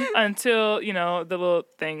now until, the little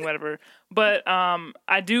thing, whatever. But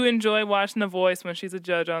I do enjoy watching The Voice when she's a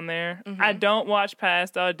judge on there. I don't watch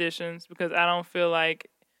past auditions because I don't feel like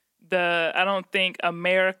I don't think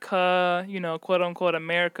America, quote unquote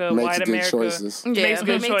America, Makes white good America choices. makes good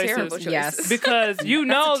they make choices. terrible choices. Yes. Because That's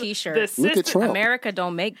a t-shirt. the Look at system, Trump. America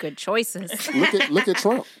don't make good choices. Look at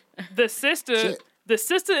Trump. the sister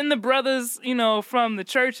Shit. and the brothers, from the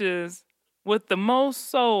churches with the most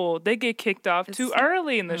soul, they get kicked off too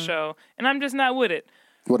early in the show, and I'm just not with it.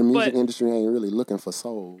 Well, the music But- industry ain't really looking for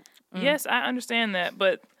soul. Yes, I understand that,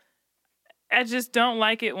 but I just don't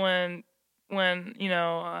like it when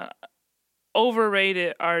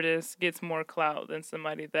overrated artist gets more clout than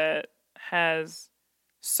somebody that has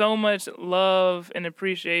so much love and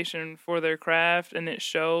appreciation for their craft and it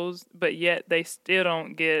shows, but yet they still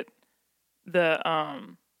don't get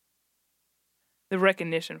the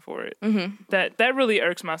recognition for it. Mm-hmm. That really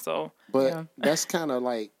irks my soul. But that's kind of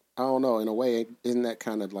like, I don't know, in a way, isn't that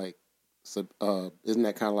kind of like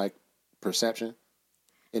perception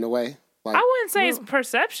in a way? Like, I wouldn't say it's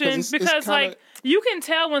perception 'cause it's because kinda- like you can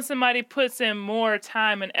tell when somebody puts in more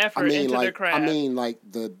time and effort into their craft.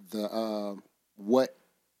 What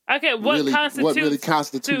Okay, what really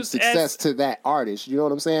constitutes success to that artist? You know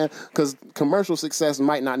what I'm saying? Because commercial success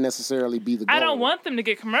might not necessarily be the goal. I don't want them to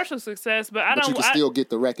get commercial success, but But you can still get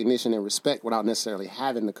the recognition and respect without necessarily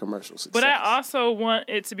having the commercial success. But I also want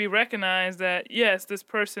it to be recognized that yes, this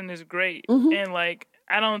person is great, Mm-hmm. and like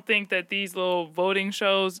I don't think that these little voting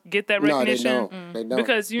shows get that no, they recognition don't. They don't.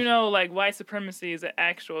 because like white supremacy is an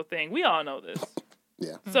actual thing. We all know this.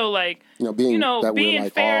 yeah, So like being that we're being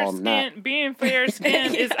like fair all not. skinned, being fair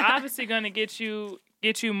skinned is obviously going to get you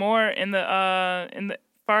more in the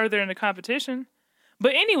farther in the competition.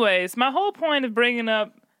 But anyways, my whole point of bringing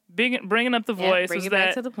up The Voice bring was it back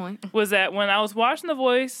that to the point. was that when I was watching The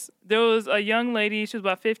Voice, there was a young lady. She was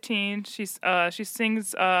about 15. She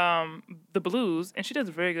sings the blues, and she does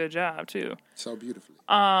a very good job too. So beautifully.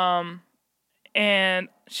 And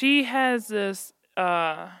she has this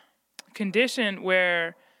condition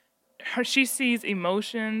where she sees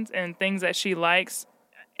emotions and things that she likes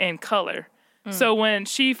in color. So when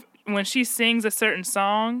she sings a certain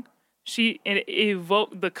song, it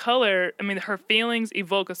evoke the color. I mean, her feelings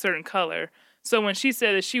evoke a certain color. So when she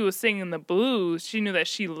said that she was singing the blues, she knew that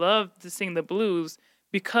she loved to sing the blues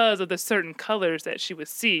because of the certain colors that she would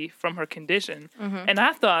see from her condition. Mm-hmm. And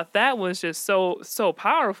I thought that was just so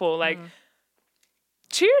powerful. Like,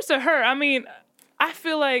 cheers to her. I mean, I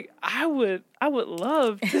feel like I would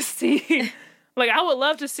love to see, like, I would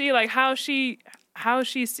love to see, like, how she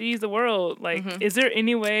sees the world. Like, is there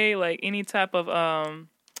any way, like, any type of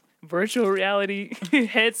virtual reality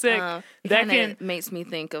headset that can makes me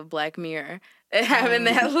think of Black Mirror. Having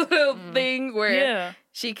that little thing where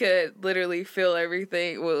she could literally feel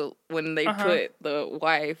everything. Well, when they put the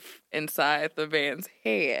wife inside the man's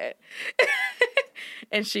head,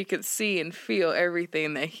 and she could see and feel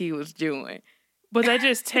everything that he was doing. But that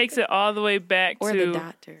just takes it all the way back or to the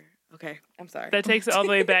doctor. Okay, I'm sorry. That takes it all the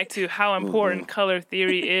way back to how important color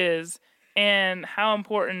theory is and how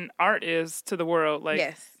important art is to the world.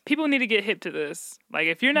 Like, people need to get hip to this. Like,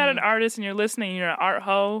 if you're not an artist and you're listening, you're an art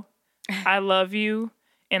hoe. I love you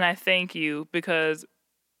and I thank you, because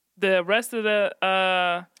the rest of the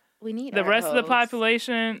of the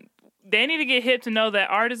population, they need to get hip to know that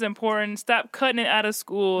art is important. Stop cutting it out of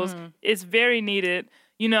schools. It's very needed.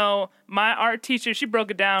 You know, my art teacher, she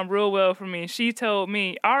broke it down real well for me. She told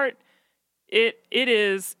me art, it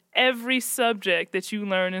is every subject that you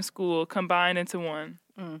learn in school combined into one.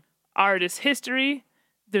 Art is history,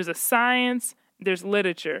 there's a science, there's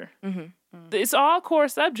literature. It's all core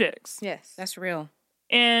subjects. Yes, that's real.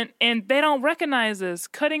 And they don't recognize this.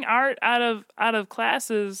 Cutting art out of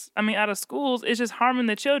classes, out of schools, is just harming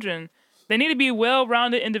the children. They need to be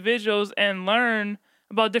well-rounded individuals and learn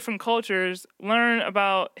about different cultures, learn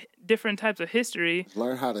about different types of history.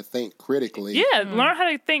 Learn how to think critically. Yeah, learn how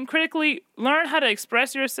to think critically, learn how to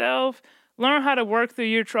express yourself, learn how to work through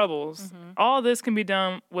your troubles. All this can be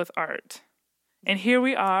done with art. And here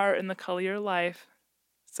we are in the Color Your Life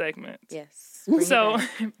segment. Yes.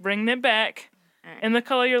 Bringing it back. Right. In the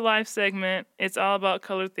Color Your Life segment, it's all about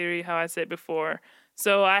color theory, how I said before.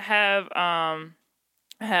 So I have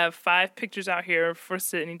 5 pictures out here for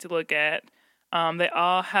Sydney to look at. They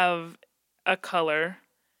all have a color,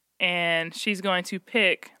 and she's going to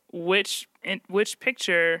pick which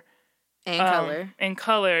picture and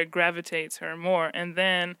color gravitates her more. And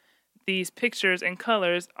then these pictures and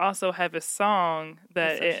colors also have a song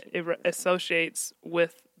that it associates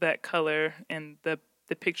with that color and the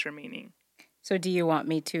picture meaning. So do you want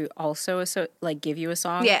me to also give you a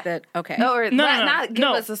song? Yeah. Okay. Not give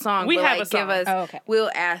us a song. We but have a song. Give us. Oh, okay.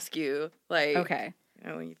 We'll ask you. Okay. You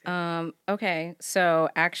know, when you think. Okay. So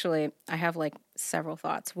actually, I have several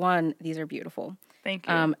thoughts. 1, these are beautiful. Thank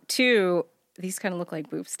you. 2, these kind of look like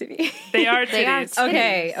boobs to me. They are titties.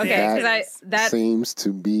 Okay. That seems to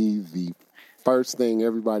be the first thing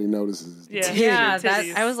everybody notices. Yeah.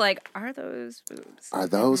 I was like, are those boobs? Are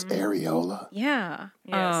those areola? Yeah.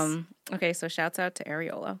 Yes. Okay. So shouts out to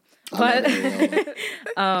areola. But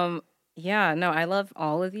yeah. No, I love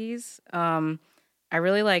all of these. I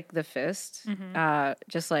really like the fist.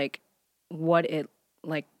 Just what it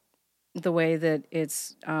the way that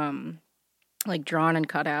it's drawn and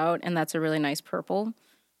cut out, and that's a really nice purple.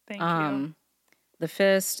 Thank you. The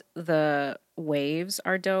fist, the waves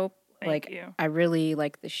are dope. Thank you. I really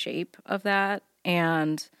like the shape of that,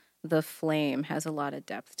 and the flame has a lot of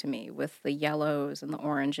depth to me with the yellows and the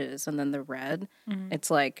oranges and then the red.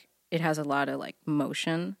 It's it has a lot of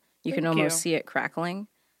motion. You can almost see it crackling.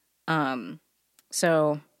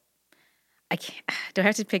 So I can't. Do I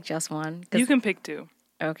have to pick just one? You can pick 2.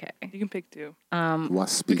 Okay. You can pick 2.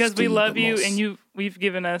 Because we love you and we've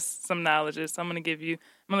given us some knowledge. So I'm gonna give you.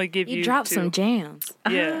 You dropped 2. some jams.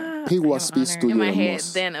 Yeah. What speaks to in you my head?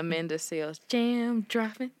 most? Then Amanda Seales jam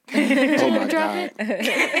dropping. Oh my God.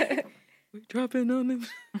 We dropping on them.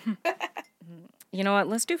 You know what?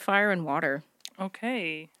 Let's do fire and water.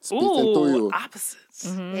 Okay. Speaking to you.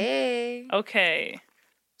 Opposites. Hey. Okay.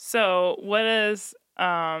 So what is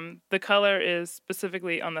the color is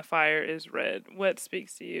specifically on the fire is red. What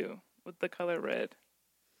speaks to you with the color red?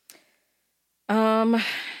 I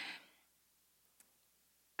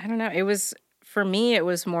don't know. It was, for me, it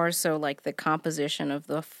was more so the composition of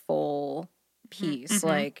the full piece,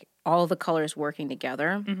 all the colors working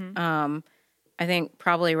together. I think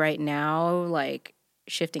probably right now,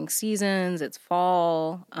 shifting seasons, it's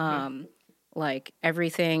fall,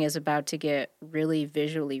 everything is about to get really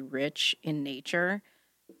visually rich in nature.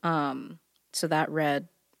 So that red,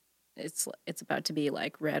 it's about to be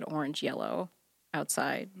red, orange, yellow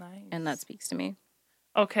outside. Nice. And that speaks to me.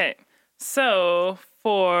 Okay. So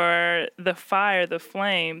for the fire, the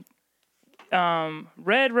flame,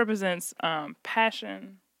 red represents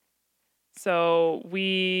passion. So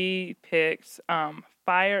we picked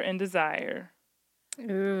fire and desire.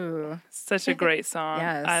 Ooh. Such a great song.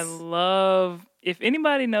 Yes. I love, if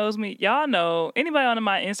anybody knows me, y'all know, anybody on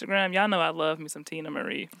my Instagram, y'all know I love me some Tina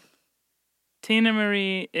Marie. Tina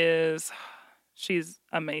Marie she's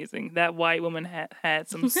amazing. That white woman had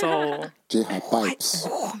some soul. She had pipes.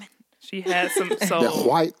 She had some soul. The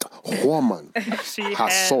white woman She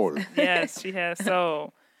has soul. Yes, she has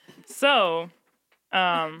soul. So,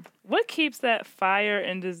 what keeps that fire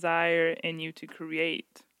and desire in you to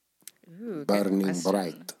create? Ooh, Burning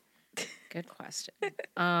bright. Good question.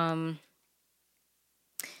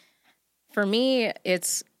 For me,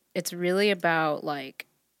 it's really about like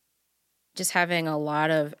just having a lot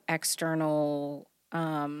of external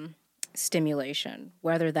stimulation,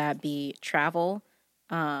 whether that be travel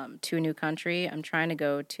to a new country. I'm trying to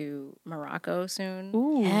go to Morocco soon.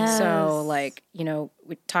 Ooh. Yes. So, like, you know,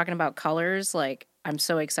 we're talking about colors, like, I'm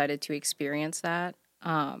so excited to experience that.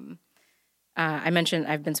 I mentioned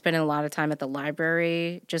I've been spending a lot of time at the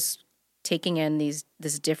library, just taking in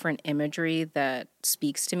this different imagery that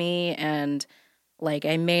speaks to me. And, like,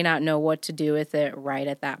 I may not know what to do with it right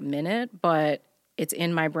at that minute, but it's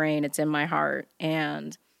in my brain, it's in my heart.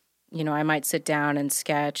 And, you know, I might sit down and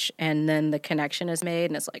sketch, and then the connection is made,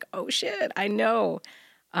 and it's like, oh, shit, I know.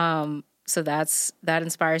 So that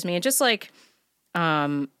inspires me. And just like,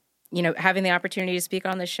 you know, having the opportunity to speak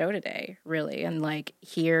on the show today, really, and like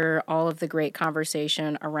hear all of the great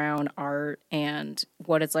conversation around art and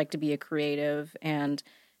what it's like to be a creative and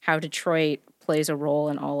how Detroit plays a role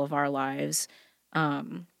in all of our lives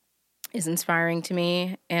is inspiring to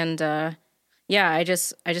me. And yeah, I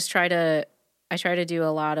just try to do a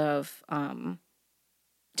lot of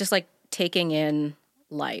just like taking in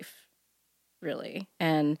life, really.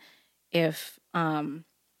 And if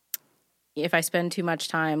I spend too much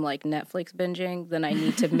time like Netflix binging, then I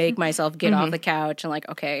need to make myself get off the couch and like,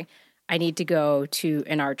 okay, I need to go to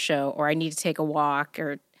an art show, or I need to take a walk,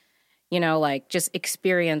 or, you know, like just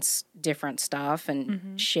experience different stuff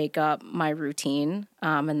and shake up my routine.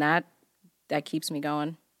 And that keeps me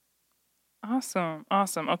going. Awesome.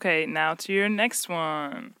 Okay, now to your next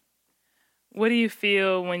one. What do you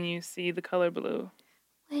feel when you see the color blue?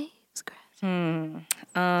 Waves crashing.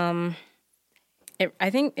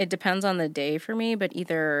 I think it depends on the day for me, but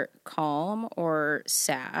either calm or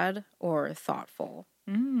sad or thoughtful.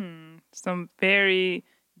 Some very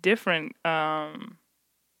different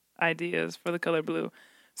ideas for the color blue.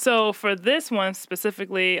 So for this one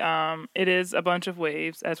specifically, it is a bunch of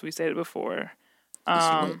waves, as we stated before.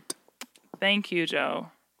 Thank you,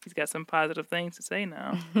 Joe. He's got some positive things to say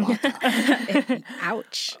now.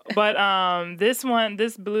 Ouch. But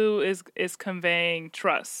this blue is conveying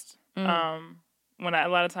trust. A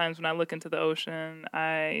lot of times when I look into the ocean,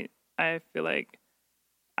 I feel like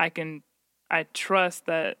I trust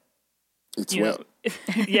that It's wet.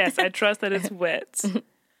 Yes, I trust that it's wet.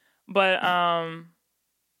 But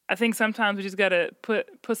I think sometimes we just gotta put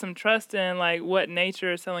some trust in like what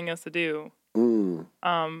nature is telling us to do.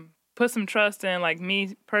 Put some trust in, like,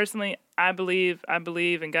 me personally, I believe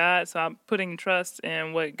in God, so I'm putting trust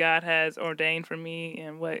in what God has ordained for me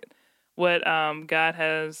and what God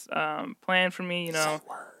has planned for me,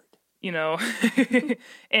 you know.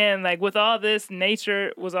 And like with all this,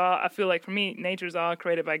 nature was all, I feel like for me, nature's all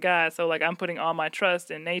created by God. So like I'm putting all my trust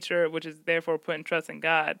in nature, which is therefore putting trust in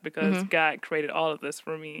God, because God created all of this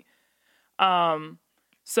for me.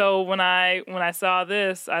 So when I saw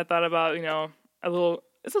this, I thought about,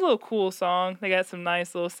 it's a little cool song. They got some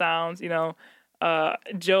nice little sounds,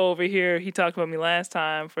 Joe over here, he talked about me last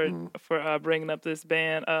time for bringing up this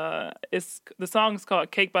band. The song is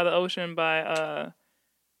called "Cake by the Ocean" by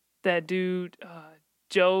that dude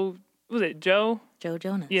Joe. Was it Joe? Joe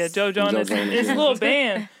Jonas. Yeah, Joe Jonas. It's a little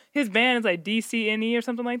band. His band is like DCNE or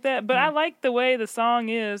something like that. But I like the way the song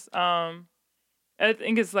is. I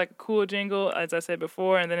think it's like a cool jingle, as I said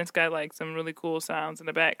before, and then it's got like some really cool sounds in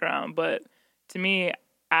the background. But to me,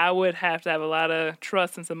 I would have to have a lot of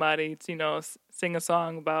trust in somebody to, sing a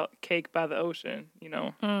song about cake by the ocean, I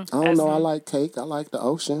don't know. I like cake. I like the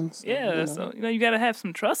ocean. So, yeah, so, you got to have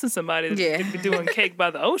some trust in somebody to be doing cake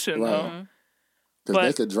by the ocean, though.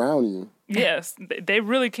 Because they could drown you. Yes, they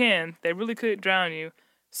really can. They really could drown you.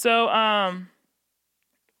 So,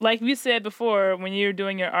 like we said before, when you're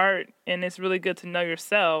doing your art, and it's really good to know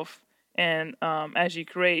yourself and as you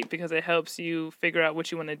create, because it helps you figure out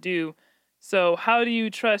what you want to do. So how do you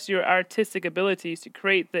trust your artistic abilities to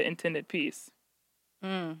create the intended piece?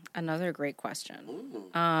 Another great question.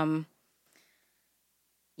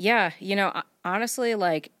 Yeah, honestly,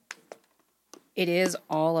 like, it is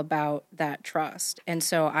all about that trust. And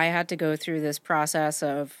so I had to go through this process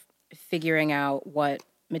of figuring out what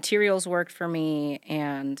materials worked for me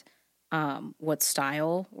and what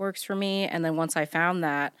style works for me. And then once I found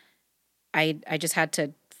that, I just had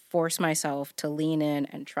to force myself to lean in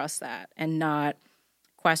and trust that and not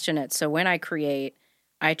question it. So when I create,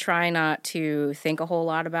 I try not to think a whole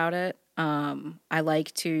lot about it. I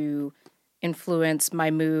like to influence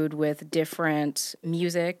my mood with different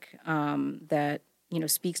music that,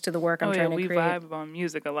 speaks to the work I'm trying to create. We vibe on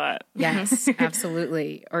music a lot. Yes,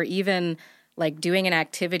 absolutely. Or even like doing an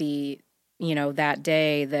activity, that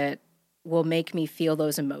day that will make me feel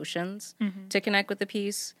those emotions to connect with the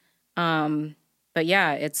piece. But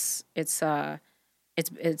yeah, it's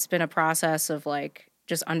been a process of like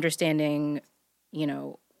just understanding,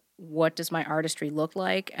 what does my artistry look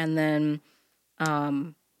like, and then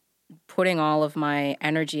putting all of my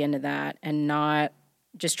energy into that, and not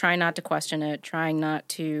just trying not to question it, trying not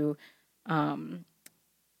to, come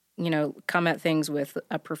at things with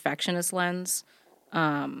a perfectionist lens.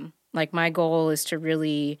 Like my goal is to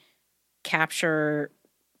really capture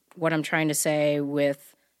what I'm trying to say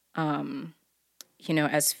with,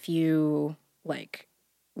 as few like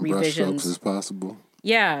revisions brushstrokes as possible.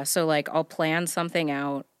 Yeah, so like I'll plan something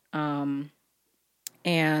out, and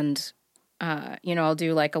I'll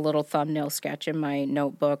do like a little thumbnail sketch in my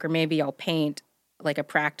notebook, or maybe I'll paint like a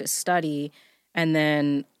practice study, and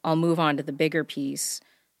then I'll move on to the bigger piece.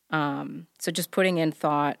 So just putting in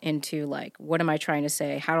thought into like, what am I trying to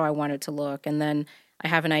say? How do I want it to look? And then I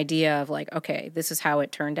have an idea of like, okay, this is how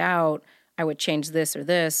it turned out. I would change this or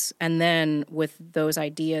this. And then with those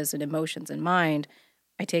ideas and emotions in mind,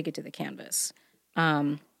 I take it to the canvas.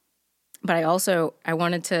 But I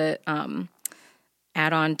wanted to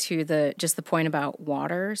add on to the point about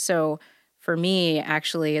water. So for me,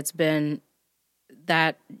 actually, it's been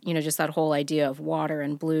that, just that whole idea of water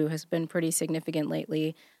and blue has been pretty significant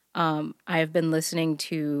lately. I have been listening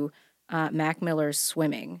to Mac Miller's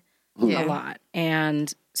Swimming a lot.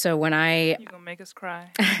 And so when You're going to make us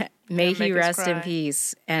cry. May he rest in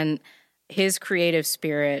peace. And his creative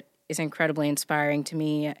spirit is incredibly inspiring to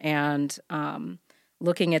me. And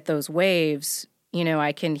looking at those waves,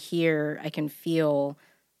 I can feel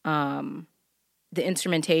the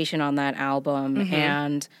instrumentation on that album,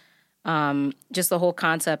 and just the whole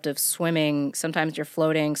concept of swimming. Sometimes you're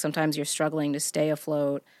floating, sometimes you're struggling to stay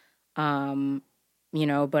afloat,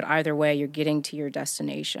 but either way, you're getting to your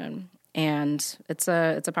destination. And it's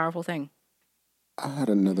a powerful thing. I had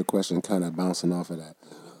another question kind of bouncing off of that.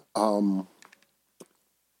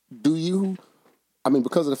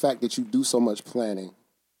 Because of the fact that you do so much planning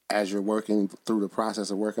as you're working through the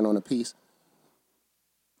process of working on a piece,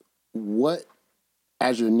 what,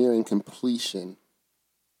 as you're nearing completion,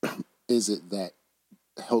 is it that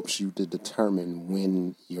helps you to determine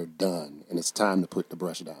when you're done and it's time to put the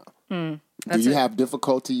brush down? Do you have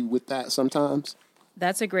difficulty with that sometimes?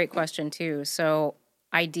 That's a great question too. So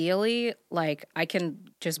ideally, like I can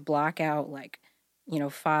just block out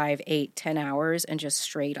 5, 8, 10 hours and just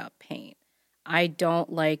straight up paint. I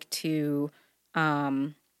don't like to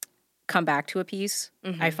come back to a piece.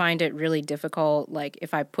 I find it really difficult. Like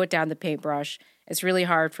if I put down the paintbrush, it's really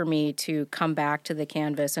hard for me to come back to the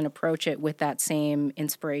canvas and approach it with that same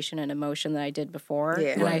inspiration and emotion that I did before.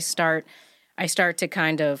 Yeah. And I start to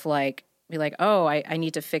kind of like be like, oh, I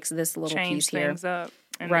need to fix this little piece here. Change things up.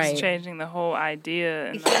 And it's changing the whole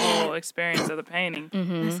idea and the whole experience of the painting.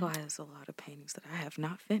 That's why there's a lot of paintings that I have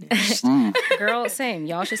not finished. Girl, same.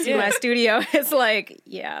 Y'all should see my studio. It's like,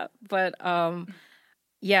 yeah. But, for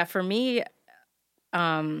me...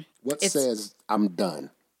 what says I'm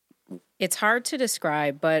done? It's hard to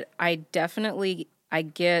describe, but I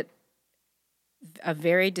get a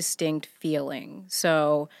very distinct feeling.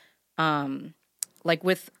 So, I'll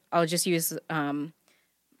just use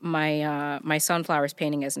my sunflowers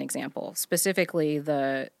painting as an example, specifically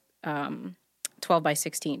the 12 by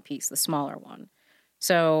 16 piece, the smaller one.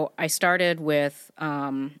 So I started with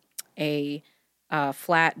a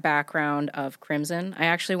flat background of crimson. I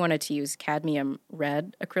actually wanted to use cadmium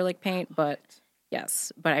red acrylic paint, but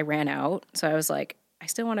I ran out. So I was like, I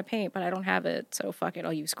still want to paint, but I don't have it. So fuck it,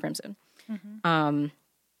 I'll use crimson.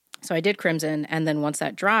 So I did crimson, and then once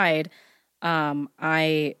that dried,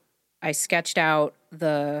 I sketched out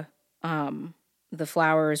the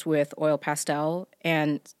flowers with oil pastel.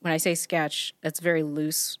 And when I say sketch, that's a very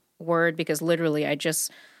loose word because literally I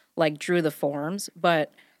just drew the forms.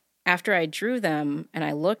 But after I drew them and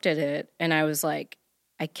I looked at it and I was like,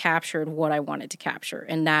 I captured what I wanted to capture,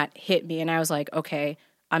 and that hit me. And I was like, okay,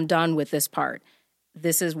 I'm done with this part.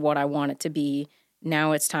 This is what I want it to be.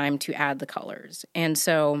 Now it's time to add the colors. And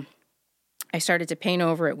so I started to paint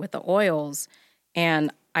over it with the oils,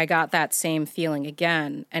 and I got that same feeling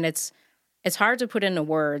again. And it's hard to put into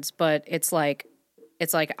words, but it's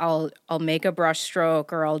it's like I'll make a brush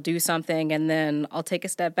stroke or I'll do something and then I'll take a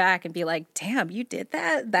step back and be like, damn, you did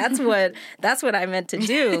that? That's what I meant to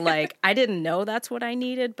do. Like, I didn't know that's what I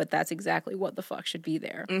needed, but that's exactly what the fuck should be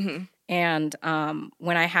there. Mm-hmm. And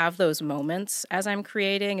when I have those moments as I'm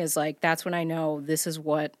creating is like, that's when I know this is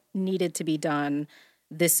what needed to be done.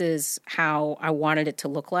 This is how I wanted it to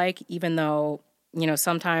look like, even though, you know,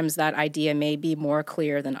 sometimes that idea may be more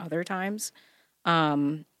clear than other times.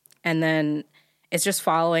 And then it's just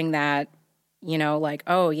following that, you know, like,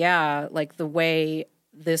 oh, yeah, like the way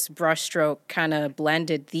this brush stroke kind of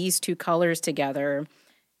blended these two colors together,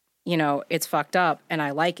 you know, it's fucked up and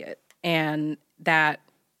I like it. And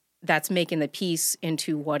that's making the piece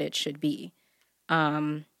into what it should be.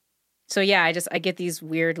 So, yeah, I get these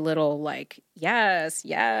weird little, like, yes,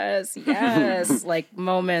 like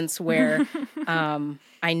moments where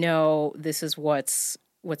I know this is what's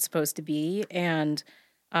supposed to be. And,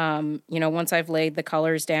 you know, once I've laid the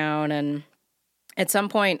colors down and at some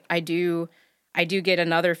point I do get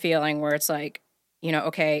another feeling where it's like, you know,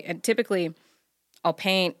 okay, and typically I'll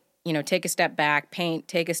paint, you know, take a step back, paint,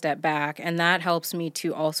 take a step back. And that helps me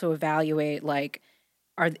to also evaluate, like,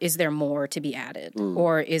 is there more to be added?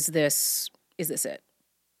 Or is this it?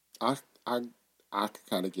 I kind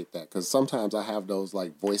of get that because sometimes I have those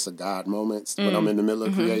like voice of God moments when I'm in the middle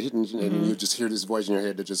of creation and you just hear this voice in your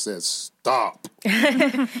head that just says, stop.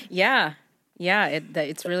 Yeah,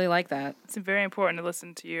 it's really like that. It's very important to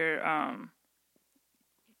listen to your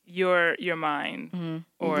mind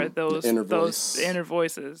or those inner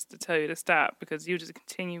voices to tell you to stop, because you just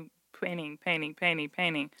continue painting,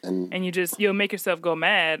 and you'll make yourself go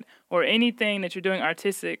mad. Or anything that you're doing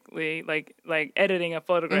artistically, like editing a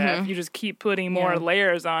photograph, you just keep putting more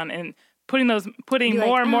layers on and putting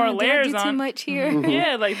more and more layers did I do on. Too much here.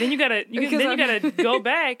 Yeah, like then you gotta go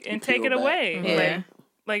back and take it away. Yeah.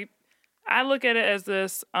 Like I look at it as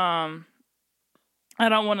this. I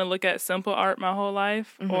don't want to look at simple art my whole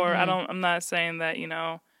life, or I'm not saying that, you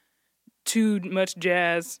know, too much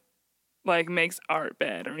jazz like makes art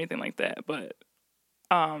bad or anything like that. But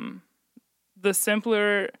the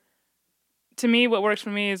simpler, to me, what works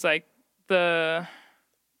for me is like the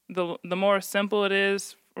more simple it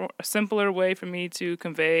is, a simpler way for me to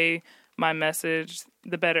convey my message,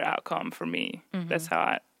 the better outcome for me. That's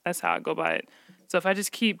how I go by it. So if I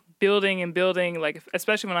just keep building and building, like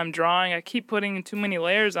especially when I'm drawing, I keep putting too many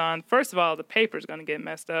layers on. First of all, the paper's going to get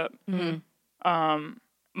messed up.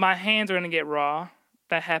 My hands are going to get raw.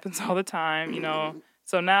 That happens all the time, you know.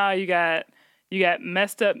 So now you got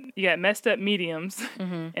messed up mediums,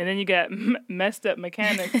 and then you got messed up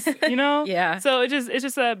mechanics, you know. Yeah. So it's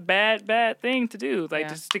just a bad thing to do, like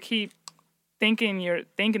just to keep thinking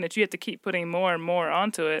that you have to keep putting more and more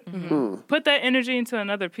onto it. Put that energy into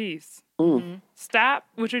another piece. Stop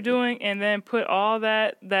what you're doing and then put all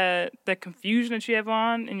that confusion that you have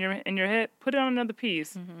on in your head. Put it on another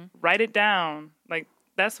piece. Write it down. Like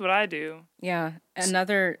that's what I do. Yeah.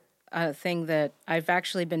 Another thing that I've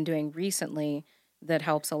actually been doing recently that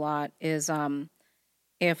helps a lot is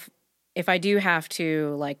if I do have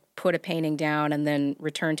to like put a painting down and then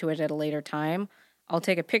return to it at a later time, I'll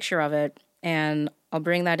take a picture of it and I'll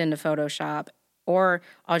bring that into Photoshop, or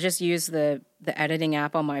I'll just use the editing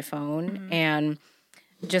app on my phone and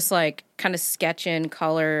just like kind of sketch in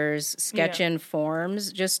colors, sketch in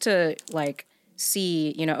forms, just to like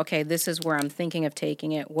see, you know, okay, this is where I'm thinking of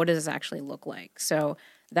taking it. What does this actually look like? So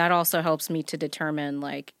that also helps me to determine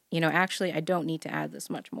like, you know, actually I don't need to add this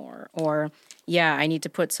much more, or yeah, I need to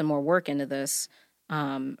put some more work into this.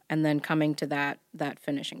 And then coming to that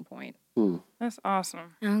finishing point. That's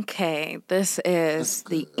awesome. Okay, this is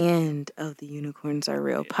the end of the Unicorns Are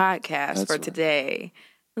Real podcast for today.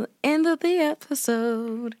 The end of the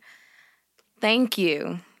episode. Thank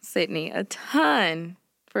you, Sydney, a ton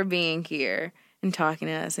for being here and talking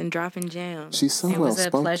to us and dropping gems. She's so well spoken. It was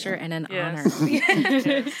a pleasure and an honor.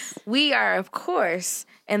 We are, of course,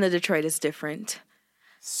 in the Detroit is Different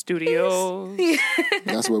Studios.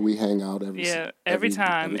 That's where we hang out every time. Every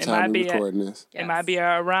time it might be it might be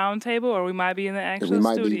our round table, or we might be in the actual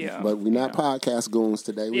studio. But we're not podcast goons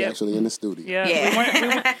today. We're actually in the studio.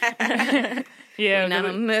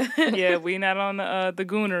 We're not on the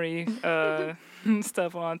goonery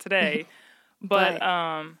stuff on today. But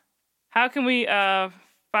how can we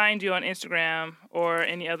find you on Instagram or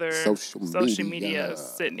any other social media,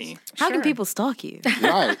 Sydney? How can people stalk you?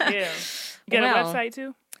 Right. Yeah. You got a website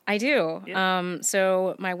too? I do. Yeah.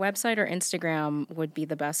 So my website or Instagram would be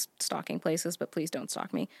the best stalking places, but please don't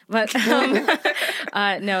stalk me. But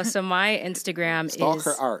no, so my Instagram is... Stalk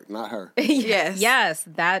her art, not her. Yes. Yes,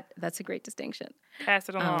 that's a great distinction. Pass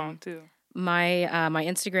it along too. My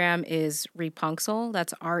Instagram is Repunxel.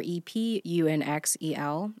 That's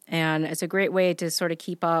REPUNXEL. And it's a great way to sort of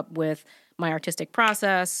keep up with my artistic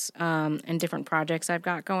process and different projects I've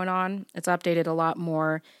got going on. It's updated a lot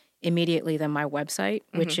more immediately than my website,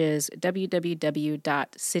 which is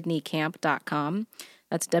www.sydneycamp.com.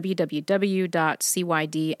 That's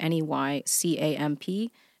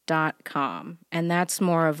www.cydneyycamp.com. And that's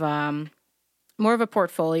more of a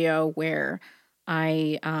portfolio where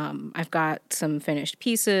I've got some finished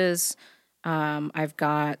pieces. I've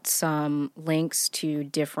got some links to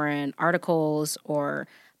different articles or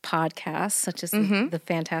podcasts, such as the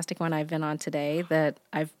fantastic one I've been on today that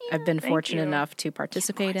I've been fortunate enough to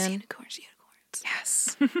participate in. Unicorns.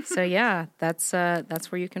 Yes. So yeah, that's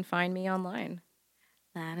where you can find me online.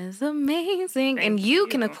 That is amazing. And you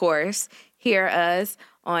can, of course, hear us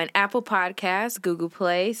on Apple Podcasts, Google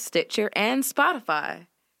Play, Stitcher, and Spotify.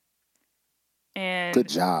 And good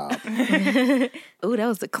job. Ooh, that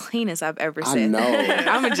was the cleanest I've ever said. I know.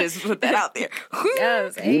 I'm going to just put that out there.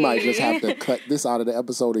 Yes, we might just have to cut this out of the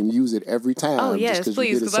episode and use it every time. Oh, yes,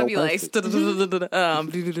 please, because I'll be like,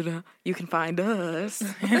 you can find us.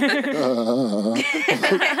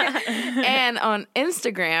 And on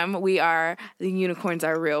Instagram, we are the Unicorns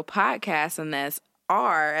Are Real podcast, and that's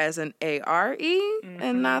R as in A-R-E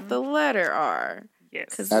and not the letter R.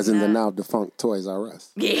 yes. As in the now defunct Toys R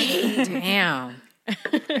Us. Yeah. Damn.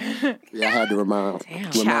 Yeah, I had to remind the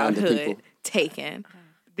people. Childhood taken.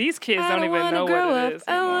 These kids I don't even wanna know grow what up. it is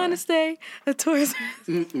I want anymore. to stay a Toys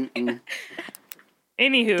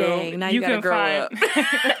Anywho, Dang, now you gotta grow up.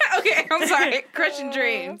 Okay, I'm sorry. Crushing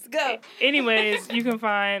dreams. Go. Anyways, you can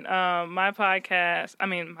find my Instagram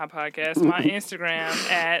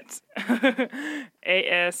at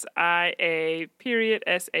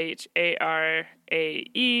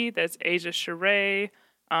ASIA_SHARAE. That's Asia Sheree.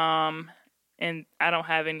 And I don't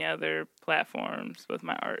have any other platforms with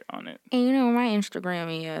my art on it. And you know what my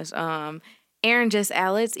Instagram is? Erin Just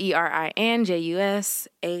Alex, ERINJUSALEX.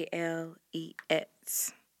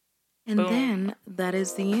 And Boom. then that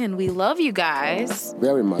is the end. We love you guys.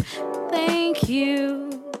 Very much. Thank you.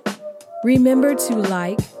 Remember to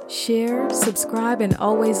like, share, subscribe, and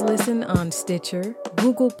always listen on Stitcher,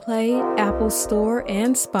 Google Play, Apple Store,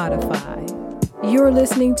 and Spotify. You're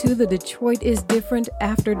listening to the Detroit is Different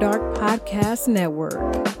After Dark Podcast Network.